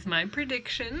segment is my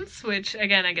predictions, which,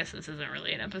 again, I guess this isn't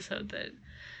really an episode that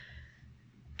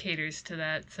caters to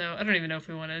that, so I don't even know if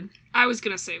we want to... I was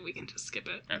going to say we can just skip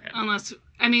it. Okay. Unless,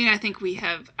 I mean, I think we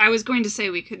have... I was going to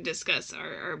say we could discuss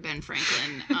our Ben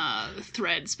Franklin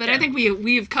threads, but yeah. I think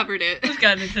we've covered it. We've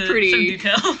gotten into some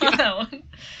detail on that one.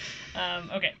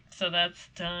 Okay, so that's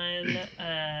done.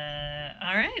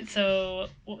 All right, so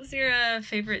what was your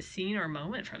favorite scene or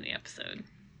moment from the episode?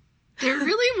 There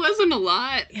really wasn't a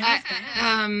lot. Yeah,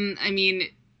 I mean,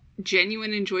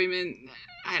 genuine enjoyment...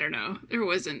 I don't know. There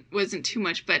wasn't too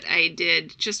much, but I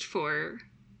did, just for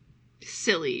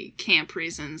silly camp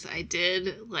reasons, I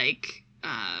did like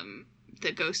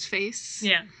the ghost face.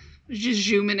 Yeah. Just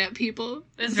zooming at people.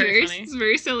 It's very funny. It's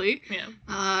very silly. Yeah.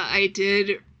 I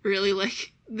did really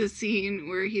like the scene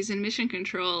where he's in mission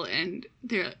control and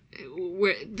the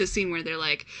scene where they're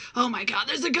like, "Oh my god,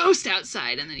 there's a ghost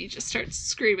outside," and then he just starts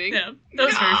screaming. Yeah, that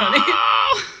was very funny.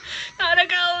 Not a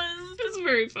ghost. That's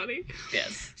very funny.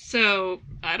 Yes. So,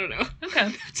 I don't know.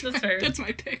 Okay, that's fair. That's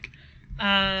my pick.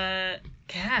 Yeah,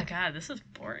 God, this is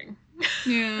boring.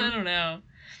 Yeah. I don't know.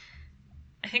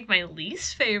 I think my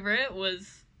least favorite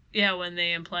was, when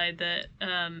they implied that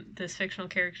this fictional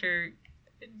character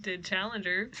did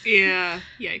Challenger. Yeah,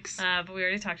 yikes. But we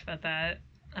already talked about that.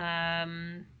 I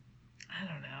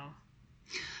don't know.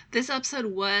 This episode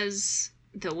was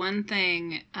the one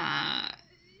thing...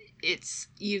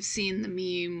 you've seen the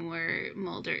meme where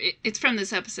Mulder, it's from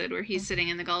this episode where he's sitting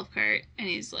in the golf cart and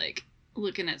he's like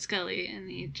looking at Scully and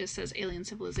he just says alien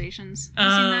civilizations. Have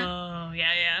you seen that? Oh,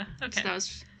 yeah. Okay. So that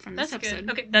was from this episode. Good.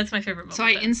 Okay, that's my favorite moment. So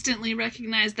I instantly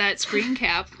recognized that screen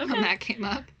cap when that came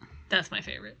up. That's my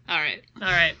favorite. All right,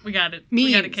 we got it. Memes.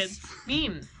 We got it, kids.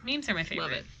 Memes are my favorite.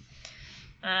 Love it.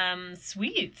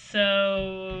 Sweet.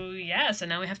 So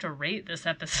now we have to rate this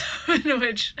episode,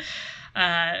 which,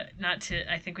 I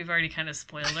think we've already kind of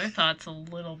spoiled our thoughts a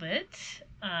little bit.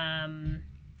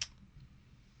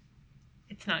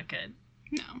 It's not good.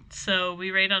 No. So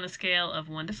we rate on a scale of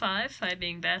 1 to 5, 5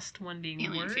 being best, 1 being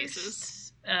alien worst.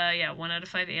 Faces. 1 out of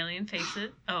 5 alien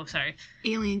faces. Oh, sorry.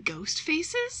 Alien ghost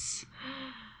faces?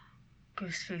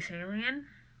 Ghost face alien?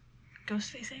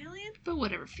 Ghostface alien? But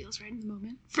whatever feels right in the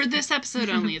moment. For this episode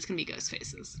only, it's going to be ghost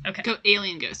faces. Okay.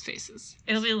 Alien ghost faces.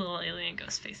 It'll be a little alien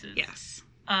ghost faces. Yes.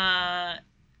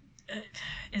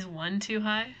 Is 1 too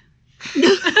high?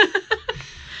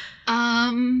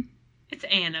 It's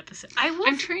an episode. I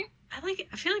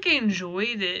feel like I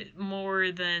enjoyed it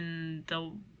more than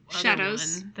the Shadows.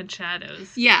 other one, than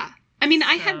Shadows. Yeah. I mean,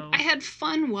 I had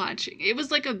fun watching. It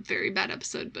was like a very bad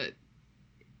episode, but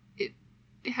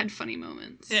it had funny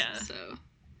moments. Yeah. So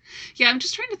Yeah, I'm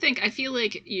just trying to think. I feel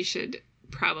like you should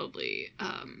probably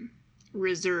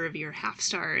reserve your half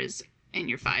stars and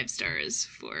your 5 stars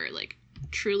for like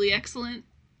truly excellent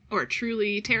or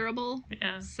truly terrible.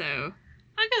 Yeah. So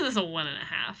I'll give this a 1.5.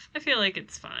 I feel like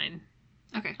it's fine.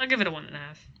 okay. I'll give it a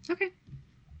 1.5. Okay.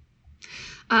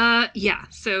 Yeah,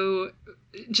 so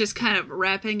just kind of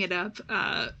wrapping it up,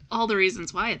 all the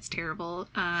reasons why it's terrible.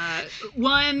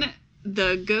 1,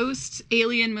 the ghost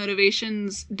alien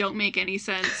motivations don't make any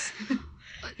sense.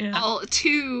 Yeah.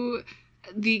 2,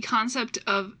 the concept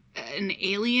of an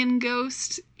alien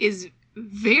ghost is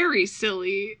very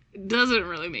silly. Doesn't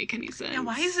really make any sense. Yeah,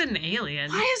 why is it an alien?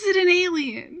 Why is it an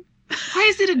alien? Why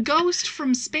is it a ghost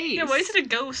from space? Yeah, why is it a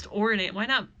ghost or an alien? Why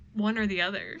not one or the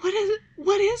other? What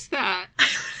is that?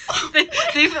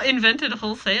 They've invented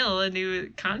wholesale a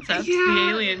new concept, Yeah, the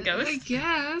alien ghost. I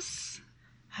guess.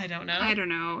 I don't know. I don't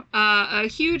know. A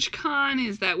huge con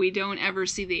is that we don't ever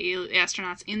see the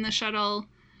astronauts in the shuttle.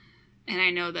 And I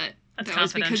know that That's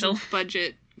was because confidential. of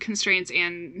budget constraints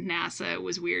and NASA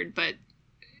was weird, but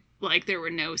like there were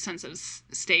no sense of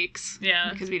stakes. Yeah.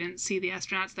 Because we didn't see the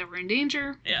astronauts that were in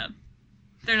danger. Yeah.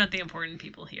 They're not the important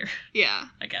people here, Yeah.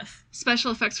 I guess.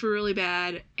 Special effects were really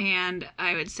bad, and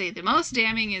I would say the most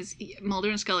damning is Mulder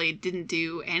and Scully didn't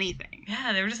do anything.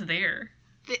 Yeah, they were just there.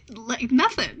 Like,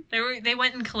 nothing. They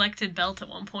went and collected Belt at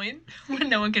one point when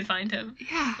no one could find him.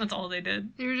 Yeah. That's all they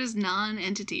did. They were just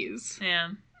non-entities. Yeah.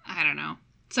 I don't know.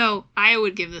 So, I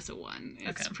would give this a 1.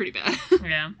 It's Okay. pretty bad.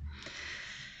 Yeah.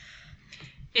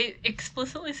 It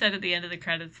explicitly said at the end of the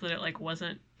credits that it like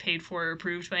wasn't paid for or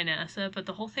approved by NASA, but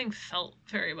the whole thing felt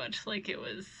very much like it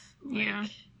was like Yeah.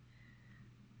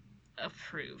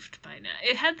 approved by NASA.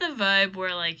 It had the vibe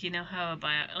where like, you know how a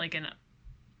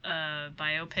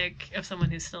biopic of someone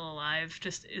who's still alive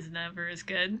just is never as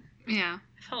good. Yeah.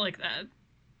 It felt like that.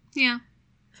 Yeah.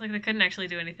 It's like they couldn't actually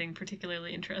do anything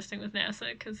particularly interesting with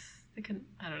NASA because they couldn't.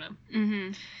 I don't know.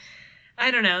 Mm-hmm.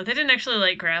 I don't know. They didn't actually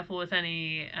like grapple with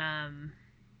any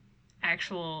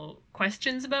actual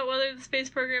questions about whether the space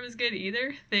program is good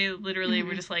either. They literally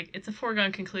were just like, it's a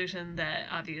foregone conclusion that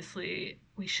obviously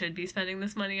we should be spending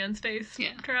this money on space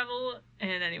travel,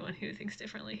 and anyone who thinks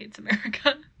differently hates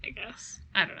America. I guess.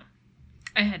 I don't know.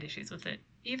 I had issues with it,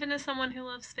 even as someone who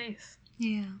loves space.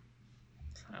 Yeah.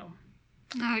 So,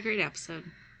 Not a great episode.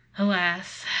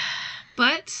 alas.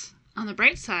 But, on the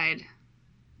bright side,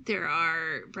 there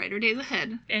are brighter days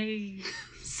ahead. Hey.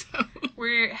 So,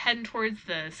 We're heading towards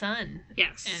the sun.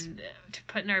 yes. And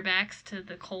putting our backs to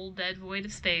the cold, dead void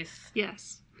of space.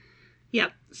 Yes.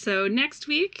 Yep. So next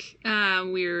week,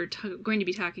 we're going to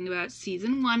be talking about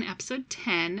Season 1, Episode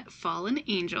 10, Fallen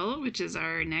Angel, which is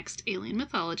our next alien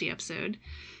mythology episode.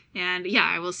 And yeah,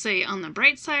 I will say on the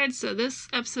bright side, so this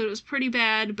episode was pretty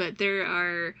bad, but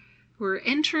we're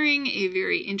entering a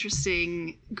very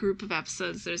interesting group of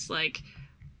episodes. There's I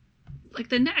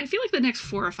feel like the next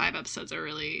 4 or 5 episodes are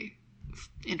really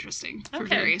interesting for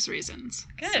various reasons.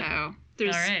 Good. So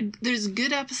there's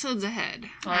good episodes ahead.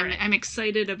 I'm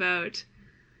excited about.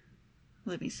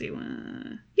 Let me see.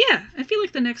 Yeah, I feel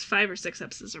like the next 5 or 6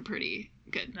 episodes are pretty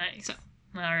good. Nice. So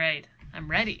all right, I'm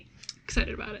ready.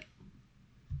 excited about it.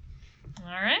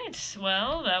 All right.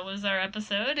 Well, that was our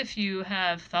episode. If you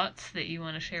have thoughts that you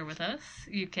want to share with us,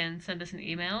 you can send us an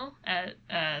email at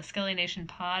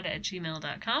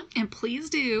skellynationpod@gmail.com. And please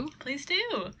do. Please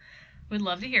do. We'd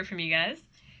love to hear from you guys.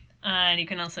 And you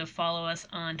can also follow us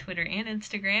on Twitter and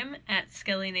Instagram at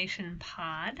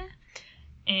skellynationpod.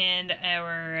 And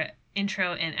our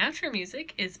intro and outro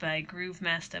music is by Groove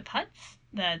Master Putz.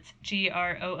 That's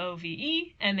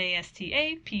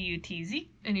GROOVEMASTAPUTZ.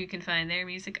 And you can find their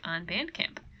music on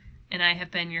Bandcamp. And I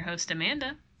have been your host,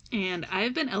 Amanda. And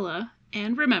I've been Ella.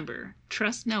 And remember,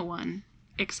 trust no one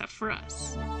except for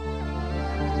us.